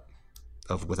of that,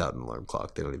 of without an alarm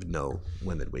clock. They don't even know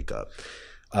when they'd wake up.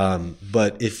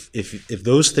 But if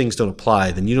those things don't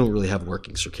apply, then you don't really have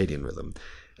working circadian rhythm.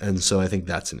 And so I think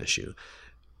that's an issue.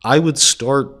 I would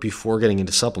start, before getting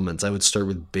into supplements, I would start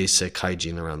with basic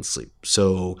hygiene around sleep.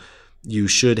 So you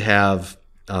should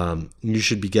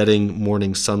be getting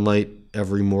morning sunlight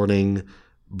every morning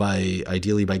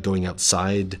ideally by going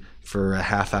outside for a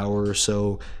half hour or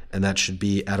so. And that should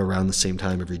be at around the same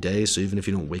time every day. So even if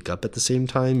you don't wake up at the same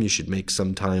time, you should make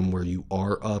some time where you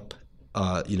are up.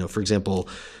 For example,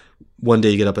 one day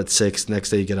you get up at 6,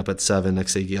 next day you get up at 7,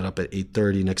 next day you get up at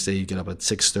 8:30, next day you get up at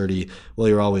 6:30. Well,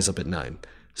 you're always up at 9.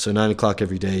 So 9 o'clock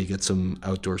every day, you get some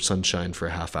outdoor sunshine for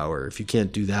a half hour. If you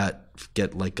can't do that,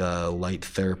 get like a light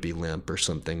therapy lamp or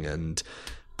something and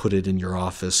put it in your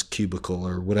office cubicle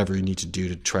or whatever you need to do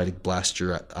to try to blast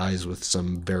your eyes with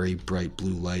some very bright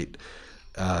blue light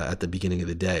at the beginning of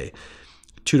the day.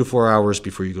 2 to 4 hours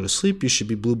before you go to sleep, you should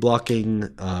be blue blocking,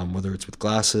 whether it's with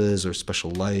glasses or special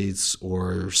lights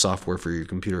or software for your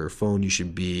computer or phone. You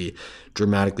should be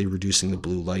dramatically reducing the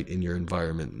blue light in your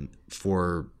environment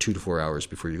for 2 to 4 hours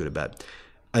before you go to bed.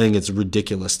 I think it's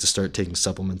ridiculous to start taking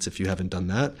supplements if you haven't done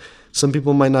that. Some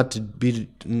people might not need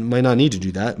to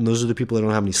do that, and those are the people that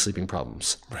don't have any sleeping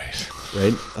problems.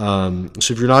 Right.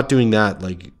 So if you're not doing that,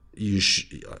 like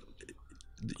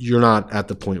you're not at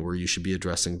the point where you should be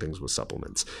addressing things with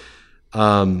supplements.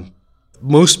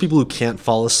 Most people who can't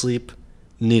fall asleep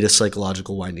need a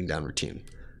psychological winding down routine.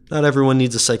 Not everyone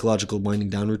needs a psychological winding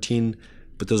down routine,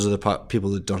 but those are the people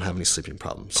that don't have any sleeping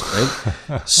problems,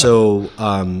 right? So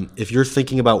if you're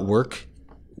thinking about work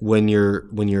when you're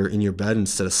in your bed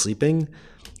instead of sleeping,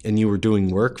 and you were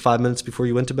doing work 5 minutes before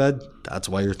you went to bed, that's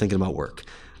why you're thinking about work.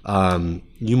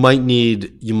 You might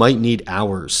need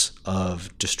hours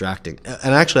of distracting.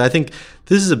 And actually, I think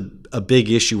this is a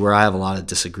big issue where I have a lot of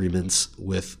disagreements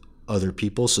with other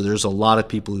people. So there's a lot of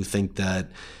people who think that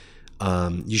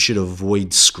you should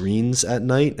avoid screens at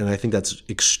night. And I think that's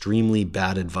extremely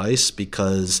bad advice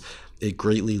because it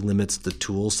greatly limits the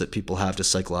tools that people have to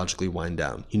psychologically wind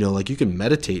down. Like you can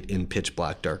meditate in pitch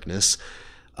black darkness.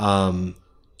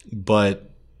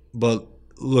 But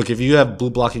look, if you have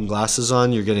blue blocking glasses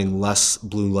on, you're getting less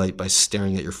blue light by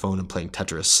staring at your phone and playing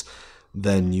Tetris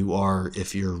than you are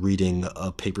if you're reading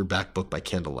a paperback book by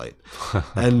candlelight.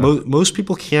 And most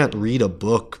people can't read a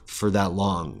book for that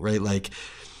long, right? Like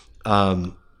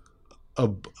a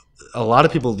lot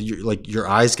of people, your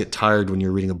eyes get tired when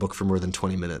you're reading a book for more than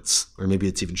 20 minutes, or maybe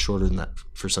it's even shorter than that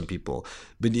for some people.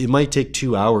 But it might take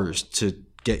 2 hours to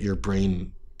get your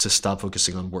brain to stop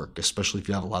focusing on work, especially if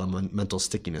you have a lot of mental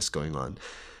stickiness going on.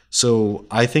 So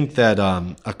I think that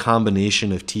a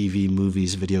combination of TV,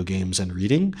 movies, video games, and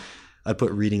reading, I'd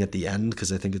put reading at the end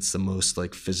because I think it's the most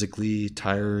like physically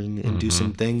tiring,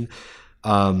 inducing thing.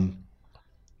 And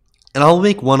I'll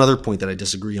make one other point that I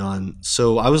disagree on.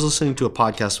 So I was listening to a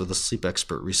podcast with a sleep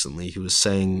expert recently who was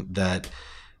saying that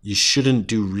you shouldn't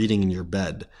do reading in your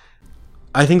bed.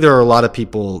 I think there are a lot of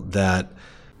people that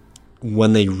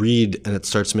when they read and it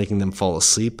starts making them fall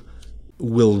asleep,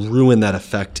 will ruin that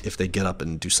effect if they get up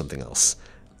and do something else,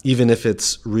 even if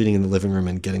it's reading in the living room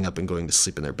and getting up and going to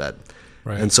sleep in their bed.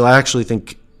 Right. And so I actually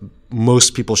think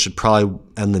most people should probably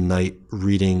end the night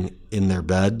reading in their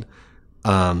bed,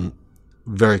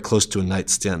 very close to a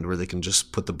nightstand where they can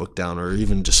just put the book down or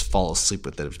even just fall asleep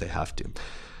with it if they have to.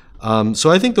 So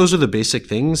I think those are the basic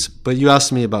things, but you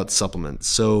asked me about supplements.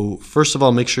 So first of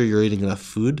all, make sure you're eating enough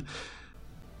food.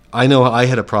 I know I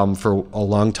had a problem for a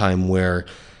long time where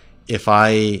if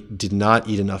I did not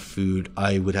eat enough food,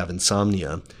 I would have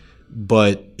insomnia.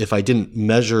 But if I didn't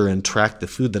measure and track the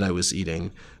food that I was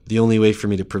eating, the only way for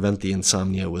me to prevent the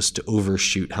insomnia was to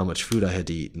overshoot how much food I had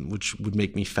to eat, which would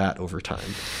make me fat over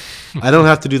time. I don't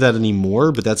have to do that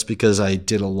anymore, but that's because I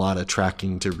did a lot of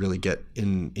tracking to really get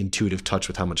in intuitive touch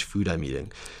with how much food I'm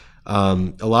eating.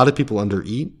 A lot of people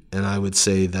undereat, and I would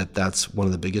say that that's one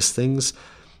of the biggest things.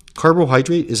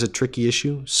 Carbohydrate is a tricky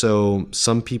issue. So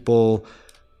some people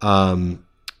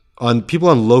on people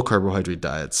on low carbohydrate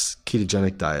diets,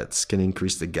 ketogenic diets can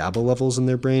increase the GABA levels in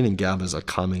their brain, and GABA is a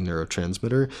calming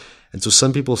neurotransmitter. And so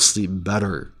some people sleep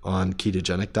better on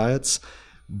ketogenic diets,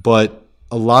 but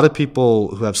a lot of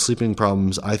people who have sleeping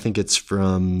problems, I think it's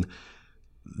from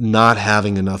not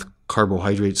having enough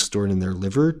carbohydrates stored in their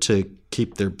liver to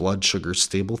keep their blood sugar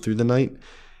stable through the night.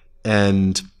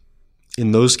 And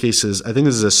in those cases, I think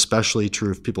this is especially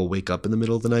true if people wake up in the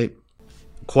middle of the night.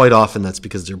 Quite often that's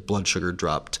because their blood sugar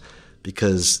dropped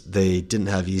because they didn't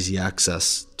have easy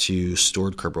access to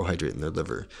stored carbohydrate in their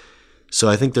liver. So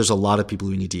I think there's a lot of people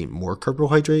who need to eat more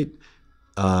carbohydrate,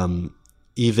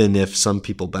 even if some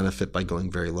people benefit by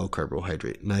going very low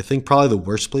carbohydrate. And I think probably the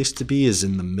worst place to be is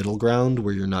in the middle ground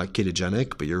where you're not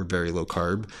ketogenic, but you're very low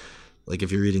carb. Like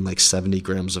if you're eating like 70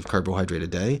 grams of carbohydrate a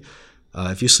day,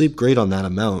 if you sleep great on that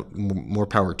amount, more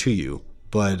power to you.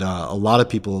 But a lot of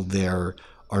people there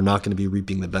are not going to be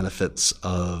reaping the benefits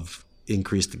of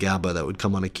increased GABA that would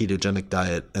come on a ketogenic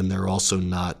diet, and they're also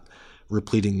not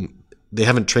repleting. They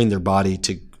haven't trained their body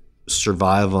to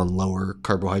survive on lower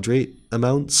carbohydrate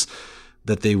amounts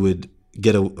that they would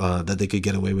get that they could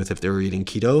get away with if they were eating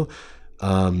keto,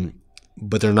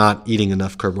 but they're not eating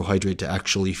enough carbohydrate to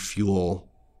actually fuel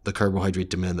the carbohydrate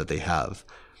demand that they have.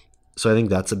 So I think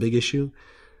that's a big issue.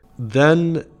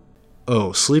 Then,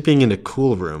 sleeping in a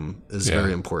cool room is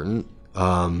very important.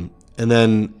 And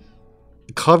then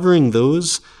covering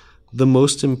those, the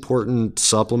most important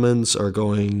supplements are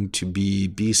going to be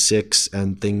B6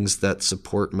 and things that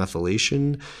support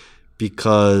methylation,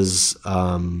 because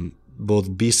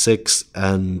both B6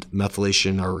 and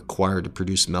methylation are required to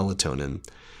produce melatonin.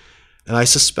 And I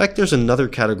suspect there's another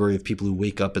category of people who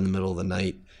wake up in the middle of the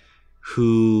night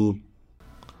who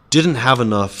didn't have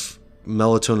enough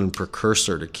melatonin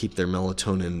precursor to keep their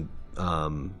melatonin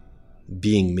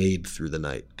being made through the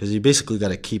night, because you basically got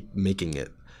to keep making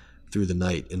it through the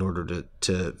night in order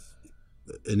to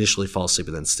initially fall asleep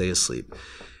and then stay asleep.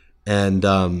 And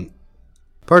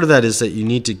part of that is that you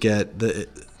need to get the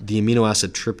amino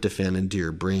acid tryptophan into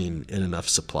your brain in enough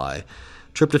supply.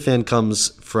 Tryptophan comes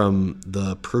from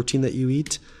the protein that you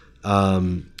eat,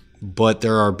 but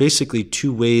there are basically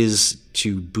two ways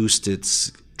to boost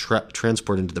its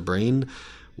transport into the brain.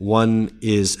 One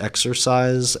is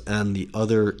exercise, and the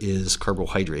other is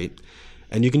carbohydrate.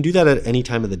 And you can do that at any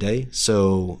time of the day.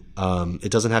 So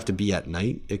it doesn't have to be at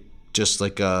night. It just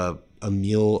like a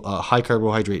meal, a high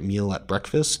carbohydrate meal at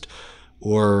breakfast,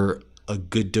 or a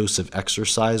good dose of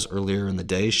exercise earlier in the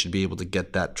day should be able to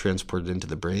get that transported into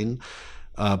the brain.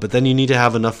 But then you need to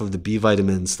have enough of the B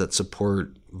vitamins that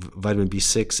support vitamin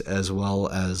B6, as well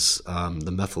as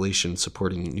the methylation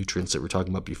supporting nutrients that we're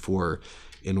talking about before,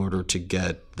 in order to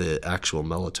get the actual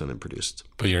melatonin produced.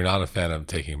 But you're not a fan of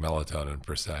taking melatonin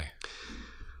per se.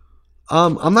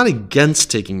 I'm not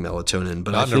against taking melatonin,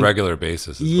 but not on a regular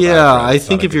basis. I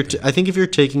think if you're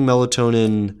taking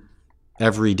melatonin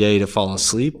every day to fall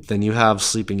asleep, then you have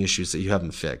sleeping issues that you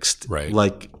haven't fixed. Right.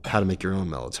 Like how to make your own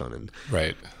melatonin.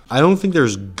 Right. I don't think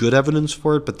there's good evidence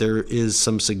for it, but there is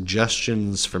some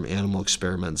suggestions from animal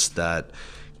experiments that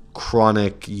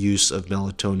chronic use of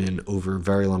melatonin over a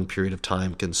very long period of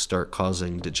time can start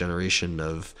causing degeneration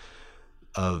of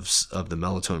the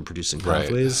melatonin producing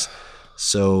pathways. Right.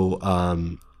 So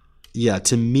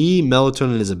to me,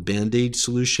 melatonin is a Band-Aid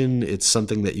solution. It's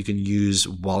something that you can use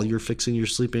while you're fixing your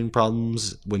sleeping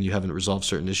problems when you haven't resolved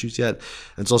certain issues yet.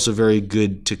 And it's also very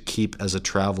good to keep as a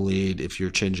travel aid if you're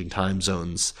changing time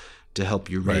zones, to help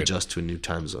you readjust to a new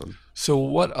time zone. So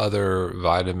what other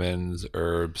vitamins,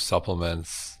 herbs,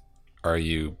 supplements are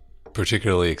you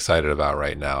particularly excited about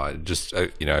right now?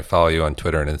 I follow you on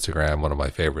Twitter and Instagram, one of my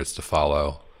favorites to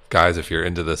follow. Guys, if you're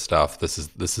into this stuff, this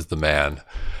is the man.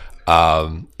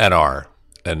 NR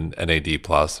and NAD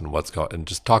plus, and and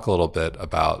just talk a little bit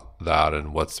about that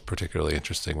and what's particularly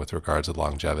interesting with regards to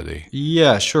longevity.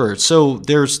 Yeah, sure. So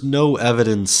there's no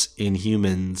evidence in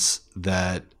humans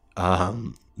that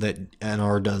that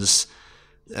NR does.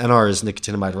 NR is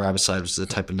nicotinamide riboside, which is a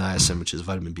type of niacin, which is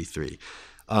vitamin B3.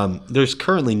 There's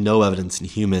currently no evidence in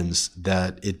humans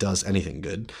that it does anything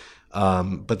good.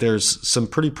 But there's some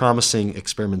pretty promising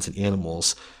experiments in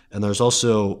animals. And there's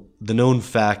also the known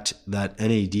fact that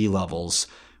NAD levels,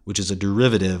 which is a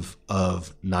derivative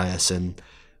of niacin,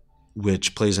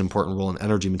 which plays an important role in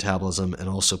energy metabolism and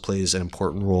also plays an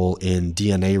important role in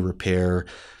DNA repair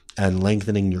and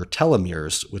lengthening your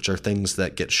telomeres, which are things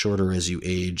that get shorter as you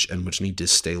age and which need to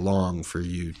stay long for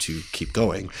you to keep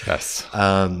going. Yes.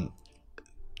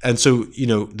 And so,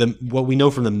 what we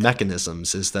know from the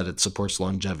mechanisms is that it supports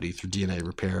longevity through DNA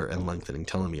repair and lengthening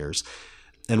telomeres.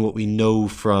 And what we know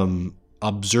from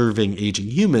observing aging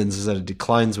humans is that it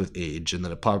declines with age, and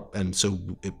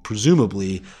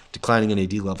presumably declining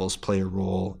NAD levels play a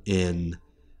role in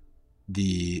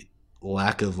the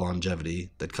lack of longevity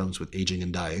that comes with aging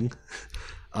and dying.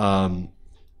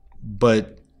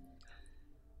 But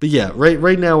yeah,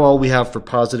 right now all we have for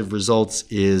positive results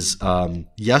is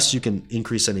yes, you can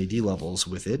increase NAD levels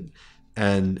with it,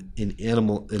 and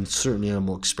in certain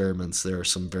animal experiments there are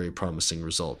some very promising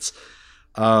results.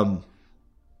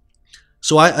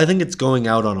 So I think it's going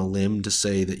out on a limb to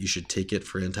say that you should take it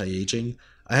for anti-aging.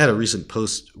 I had a recent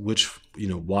post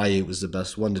why it was the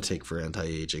best one to take for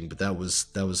anti-aging, but that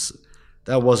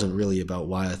wasn't really about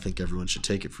why I think everyone should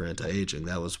take it for anti-aging.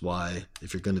 That was why,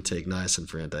 if you're going to take niacin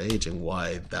for anti-aging,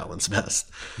 why that one's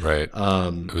best. Right.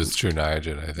 It was True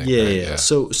Niagen, I think. Yeah, right? yeah.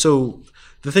 So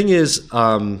the thing is,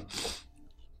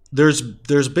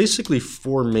 there's basically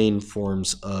 4 main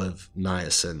forms of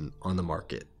niacin on the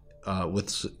market,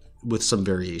 with some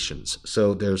variations.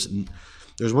 So there's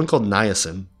one called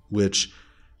niacin, which,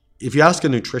 if you ask a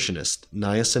nutritionist,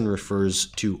 niacin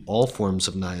refers to all forms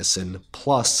of niacin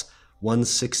plus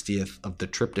 1/60th of the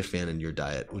tryptophan in your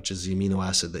diet, which is the amino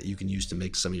acid that you can use to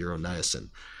make some of your own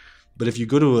niacin. But if you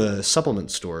go to a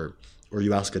supplement store or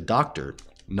you ask a doctor,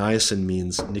 niacin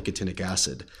means nicotinic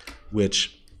acid,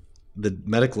 which the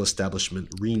medical establishment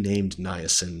renamed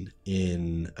niacin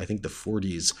in, I think, the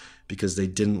 40s because they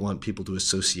didn't want people to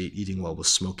associate eating well with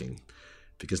smoking,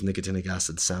 because nicotinic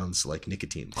acid sounds like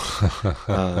nicotine.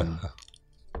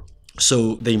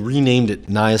 So they renamed it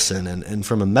niacin, and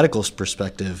from a medical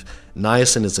perspective,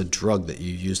 niacin is a drug that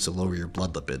you use to lower your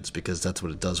blood lipids, because that's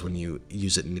what it does when you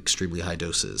use it in extremely high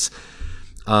doses.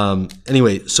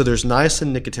 Anyway, so there's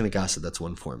niacin nicotinic acid. That's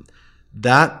one form.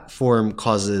 That form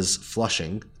causes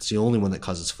flushing. It's the only one that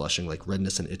causes flushing, like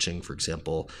redness and itching, for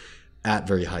example, at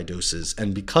very high doses.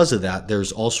 And because of that,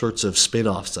 there's all sorts of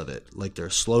spin-offs of it, like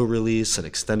there's slow release and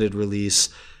extended release,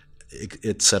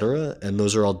 etc. And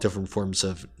those are all different forms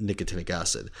of nicotinic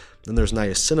acid. Then there's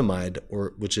niacinamide,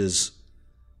 which is,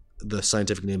 the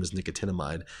scientific name is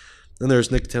nicotinamide. Then there's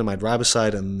nicotinamide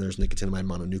riboside, and there's nicotinamide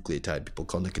mononucleotide. People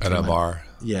call nicotinamide NMR.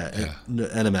 Yeah.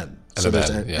 NMN. So NMN, there's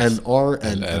yes. NR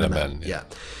and And NMN. NMN, Yeah.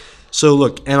 So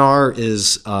look, NR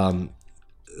is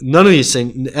none of these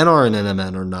things. NR and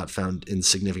NMN are not found in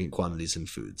significant quantities in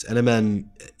foods. NMN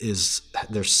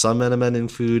there's some NMN in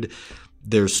food.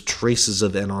 There's traces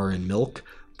of NR in milk,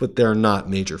 but they're not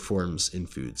major forms in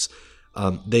foods.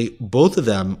 Both of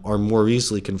them are more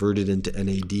easily converted into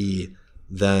NAD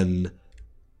than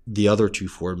the other 2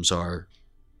 forms are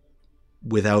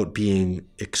without being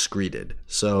excreted.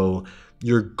 So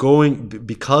you're going,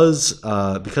 because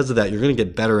of that, you're going to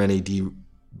get better NAD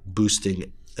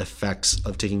boosting effects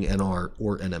of taking NR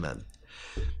or NMN.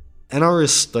 NR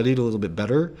is studied a little bit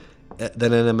better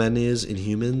than NMN is in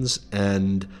humans,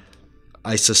 and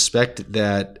I suspect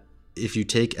that if you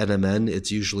take NMN,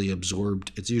 it's usually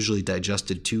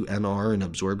digested to NR and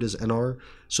absorbed as NR,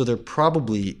 so they're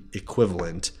probably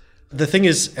equivalent. The thing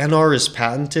is, NR is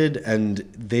patented, and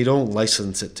they don't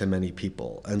license it to many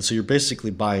people. And so you're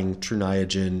basically buying True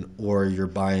Niagen, or you're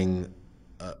buying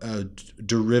a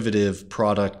derivative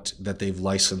product that they've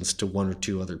licensed to 1 or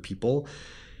 2 other people.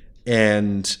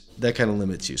 And that kind of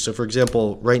limits you. So, for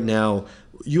example, right now,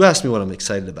 you asked me what I'm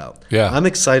excited about. Yeah. I'm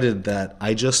excited that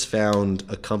I just found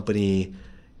a company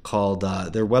called,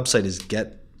 their website is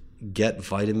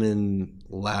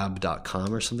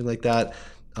getvitaminlab.com or something like that.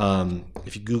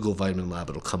 If you Google Vitamin Lab,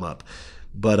 it'll come up.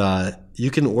 But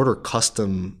you can order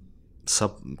custom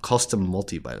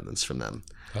multivitamins from them.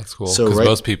 That's cool. Because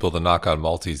most people, the knock on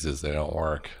multis is they don't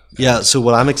work. Yeah. So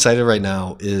what I'm excited right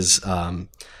now is I'm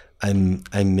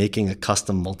making a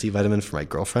custom multivitamin for my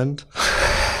girlfriend,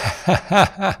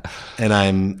 and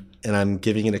I'm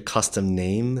giving it a custom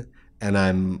name, and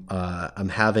I'm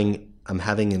having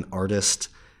an artist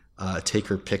take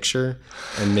her picture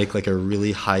and make like a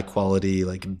really high quality,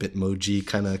 like Bitmoji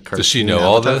kind of cartoon. Does she know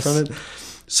all this? From it.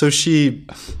 So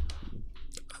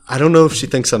I don't know if she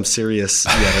thinks I'm serious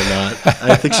yet or not.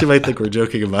 I think she might think we're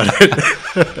joking about it.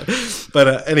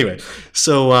 But anyway,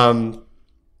 so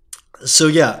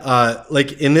yeah,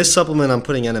 like in this supplement, I'm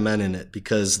putting NMN in it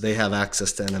because they have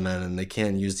access to NMN and they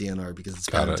can't use the NR because it's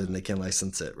patented and they can't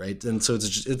license it, right? And so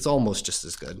it's almost just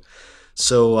as good.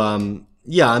 So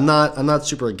yeah, I'm not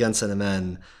super against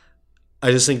NMN.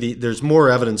 I just think there's more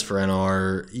evidence for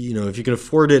NR. You know, if you can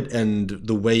afford it and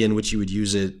the way in which you would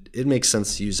use it, it makes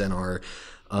sense to use NR.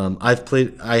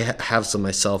 I have some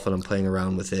myself and I'm playing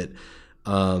around with it.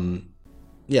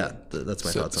 Yeah, that's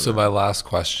my thoughts on that. So my last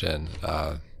question,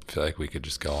 I feel like we could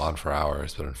just go on for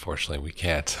hours, but unfortunately we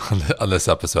can't on this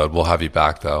episode. We'll have you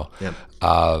back though. Yeah.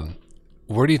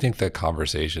 Where do you think that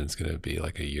conversation is going to be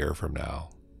like a year from now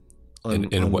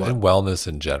in what? wellness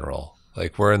in general?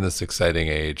 Like we're in this exciting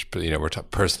age, but we're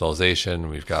personalization.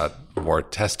 We've got more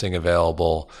testing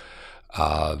available.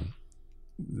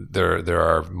 There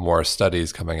are more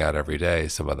studies coming out every day.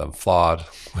 Some of them flawed.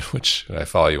 Which when I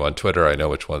follow you on Twitter, I know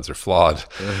which ones are flawed.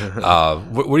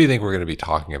 What do you think we're going to be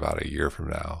talking about a year from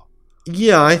now?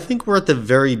 Yeah, I think we're at the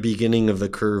very beginning of the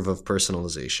curve of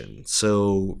personalization.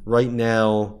 So right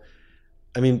now,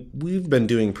 I mean, we've been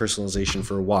doing personalization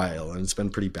for a while, and it's been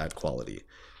pretty bad quality.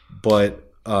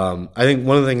 But I think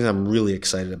one of the things I'm really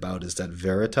excited about is that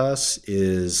Veritas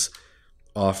is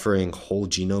offering whole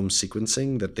genome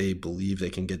sequencing that they believe they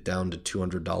can get down to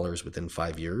 $200 within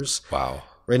 5 years. Wow.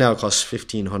 Right now it costs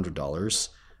 $1,500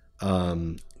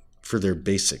 for their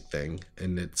basic thing,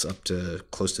 and it's up to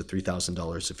close to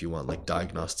 $3,000 if you want like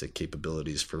diagnostic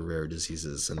capabilities for rare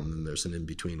diseases, and then there's an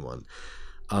in-between one.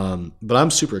 But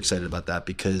I'm super excited about that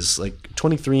because like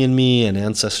 23andMe and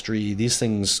Ancestry, these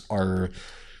things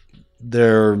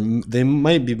they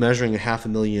might be measuring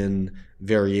 500,000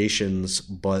 variations,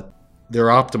 but they're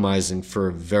optimizing for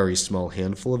a very small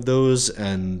handful of those,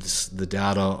 and the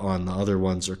data on the other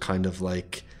ones are kind of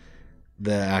like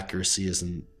the accuracy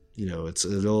isn't, it's a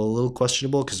little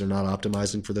questionable because they're not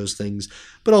optimizing for those things.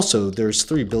 But also there's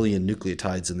 3 billion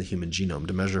nucleotides in the human genome.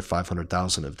 To measure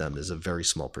 500,000 of them is a very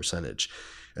small percentage.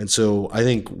 And so I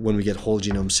think when we get whole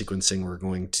genome sequencing, we're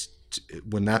going to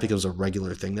when that becomes a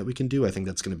regular thing that we can do, I think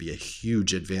that's going to be a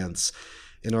huge advance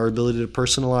in our ability to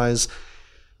personalize.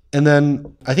 And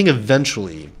then I think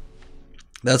eventually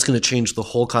that's going to change the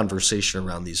whole conversation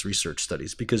around these research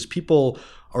studies, because people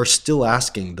are still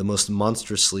asking the most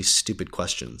monstrously stupid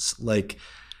questions. Like,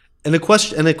 and a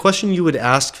question you would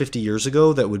ask 50 years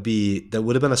ago that would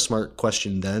have been a smart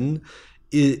question then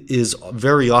is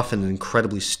very often an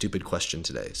incredibly stupid question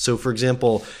today. So, for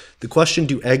example, the question,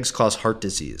 do eggs cause heart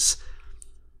disease?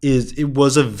 It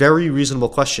was a very reasonable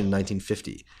question in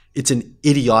 1950. It's an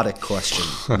idiotic question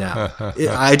now.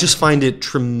 I just find it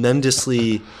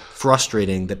tremendously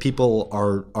frustrating that people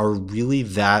are really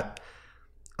that.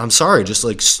 I'm sorry, just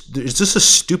like it's just a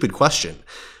stupid question.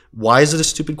 Why is it a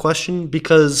stupid question?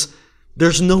 Because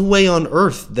there's no way on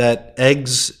earth that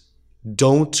eggs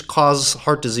don't cause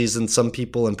heart disease in some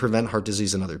people and prevent heart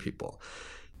disease in other people.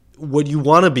 What you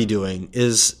want to be doing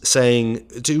is saying,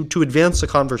 to advance the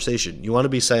conversation, you want to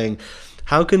be saying,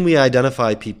 how can we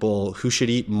identify people who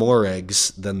should eat more eggs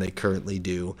than they currently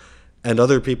do, and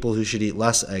other people who should eat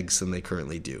less eggs than they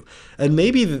currently do? And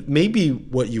maybe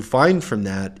what you find from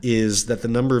that is that the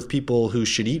number of people who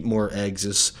should eat more eggs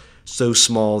is so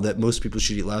small that most people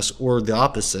should eat less, or the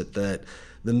opposite, that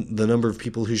the number of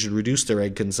people who should reduce their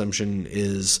egg consumption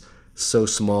is so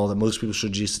small that most people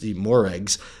should just eat more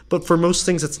eggs. But for most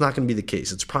things, it's not going to be the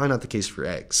case. It's probably not the case for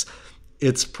eggs.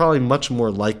 It's probably much more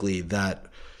likely that,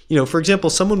 for example,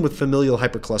 someone with familial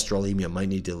hypercholesterolemia might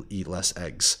need to eat less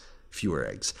eggs, fewer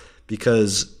eggs,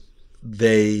 because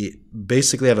they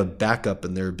basically have a backup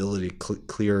in their ability to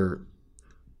clear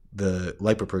the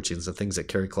lipoproteins, the things that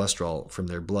carry cholesterol, from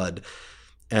their blood.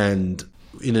 And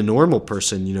in a normal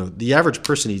person, the average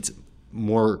person eats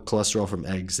more cholesterol from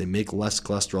eggs. They make less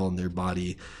cholesterol in their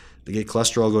body. They get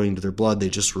cholesterol going into their blood. They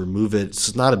just remove it.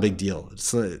 It's not a big deal.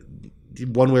 It's not,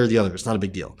 one way or the other. It's not a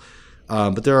big deal.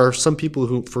 But there are some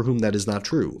people for whom that is not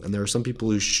true, and there are some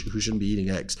people who shouldn't be eating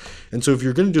eggs. And so if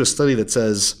you're going to do a study that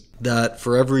says that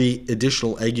for every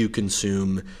additional egg you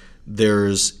consume,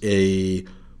 there's a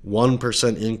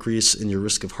 1% increase in your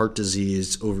risk of heart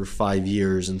disease over 5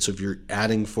 years. And so if you're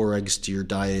adding 4 eggs to your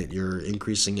diet, you're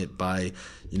increasing it by,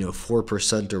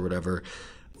 4% or whatever.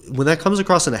 When that comes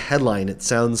across in a headline, it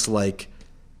sounds like,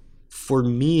 for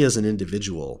me as an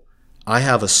individual, I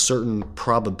have a certain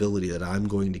probability that I'm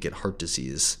going to get heart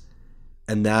disease,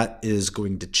 and that is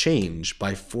going to change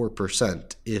by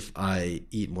 4% if I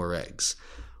eat more eggs.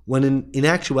 When in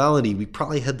actuality, we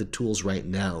probably had the tools right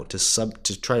now to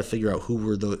try to figure out who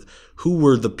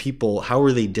were the people, how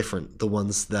are they different, the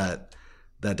ones that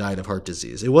died of heart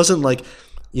disease. It wasn't like,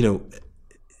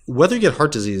 whether you get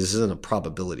heart disease isn't a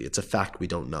probability; it's a fact we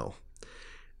don't know,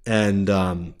 and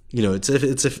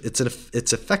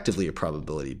it's effectively a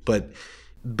probability. But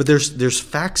there's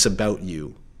facts about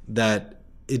you that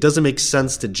it doesn't make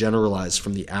sense to generalize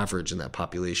from the average in that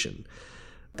population.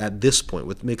 At this point,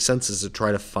 what makes sense is to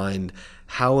try to find,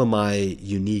 how am I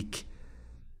unique,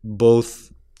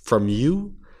 both from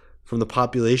you, from the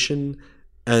population,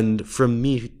 and from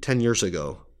me 10 years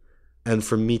ago, and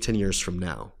from me 10 years from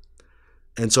now.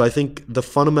 And so I think the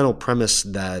fundamental premise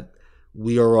that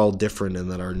we are all different and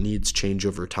that our needs change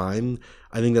over time,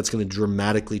 I think that's going to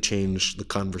dramatically change the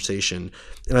conversation.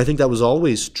 And I think that was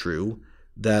always true,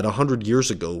 that 100 years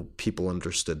ago, people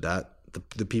understood that.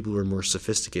 The people who are more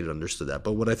sophisticated understood that.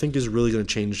 But what I think is really going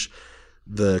to change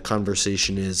the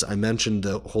conversation is, I mentioned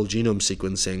the whole genome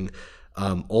sequencing,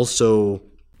 also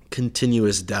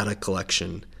continuous data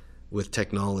collection with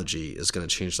technology is going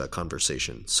to change that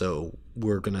conversation. So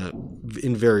we're going to,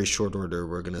 in very short order,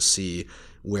 we're going to see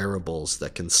wearables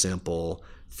that can sample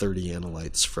 30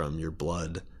 analytes from your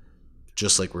blood,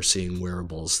 just like we're seeing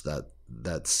wearables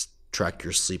that track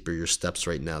your sleep or your steps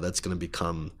right now. That's going to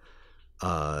become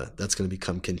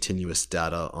continuous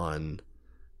data on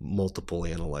multiple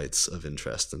analytes of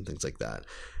interest and things like that.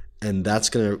 And that's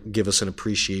going to give us an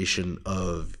appreciation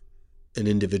of an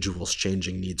individual's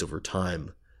changing needs over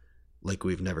time like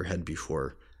we've never had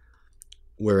before.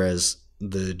 Whereas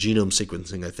the genome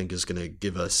sequencing, I think, is going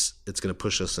to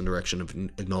push us in the direction of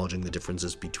acknowledging the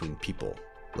differences between people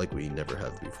like we never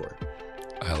have before.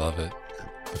 I love it.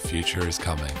 The future is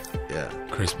coming. Yeah.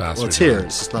 Chris Masterjohn. Well, it's here.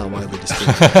 It's just not widely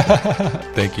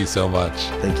distributed. Thank you so much.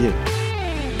 Thank you.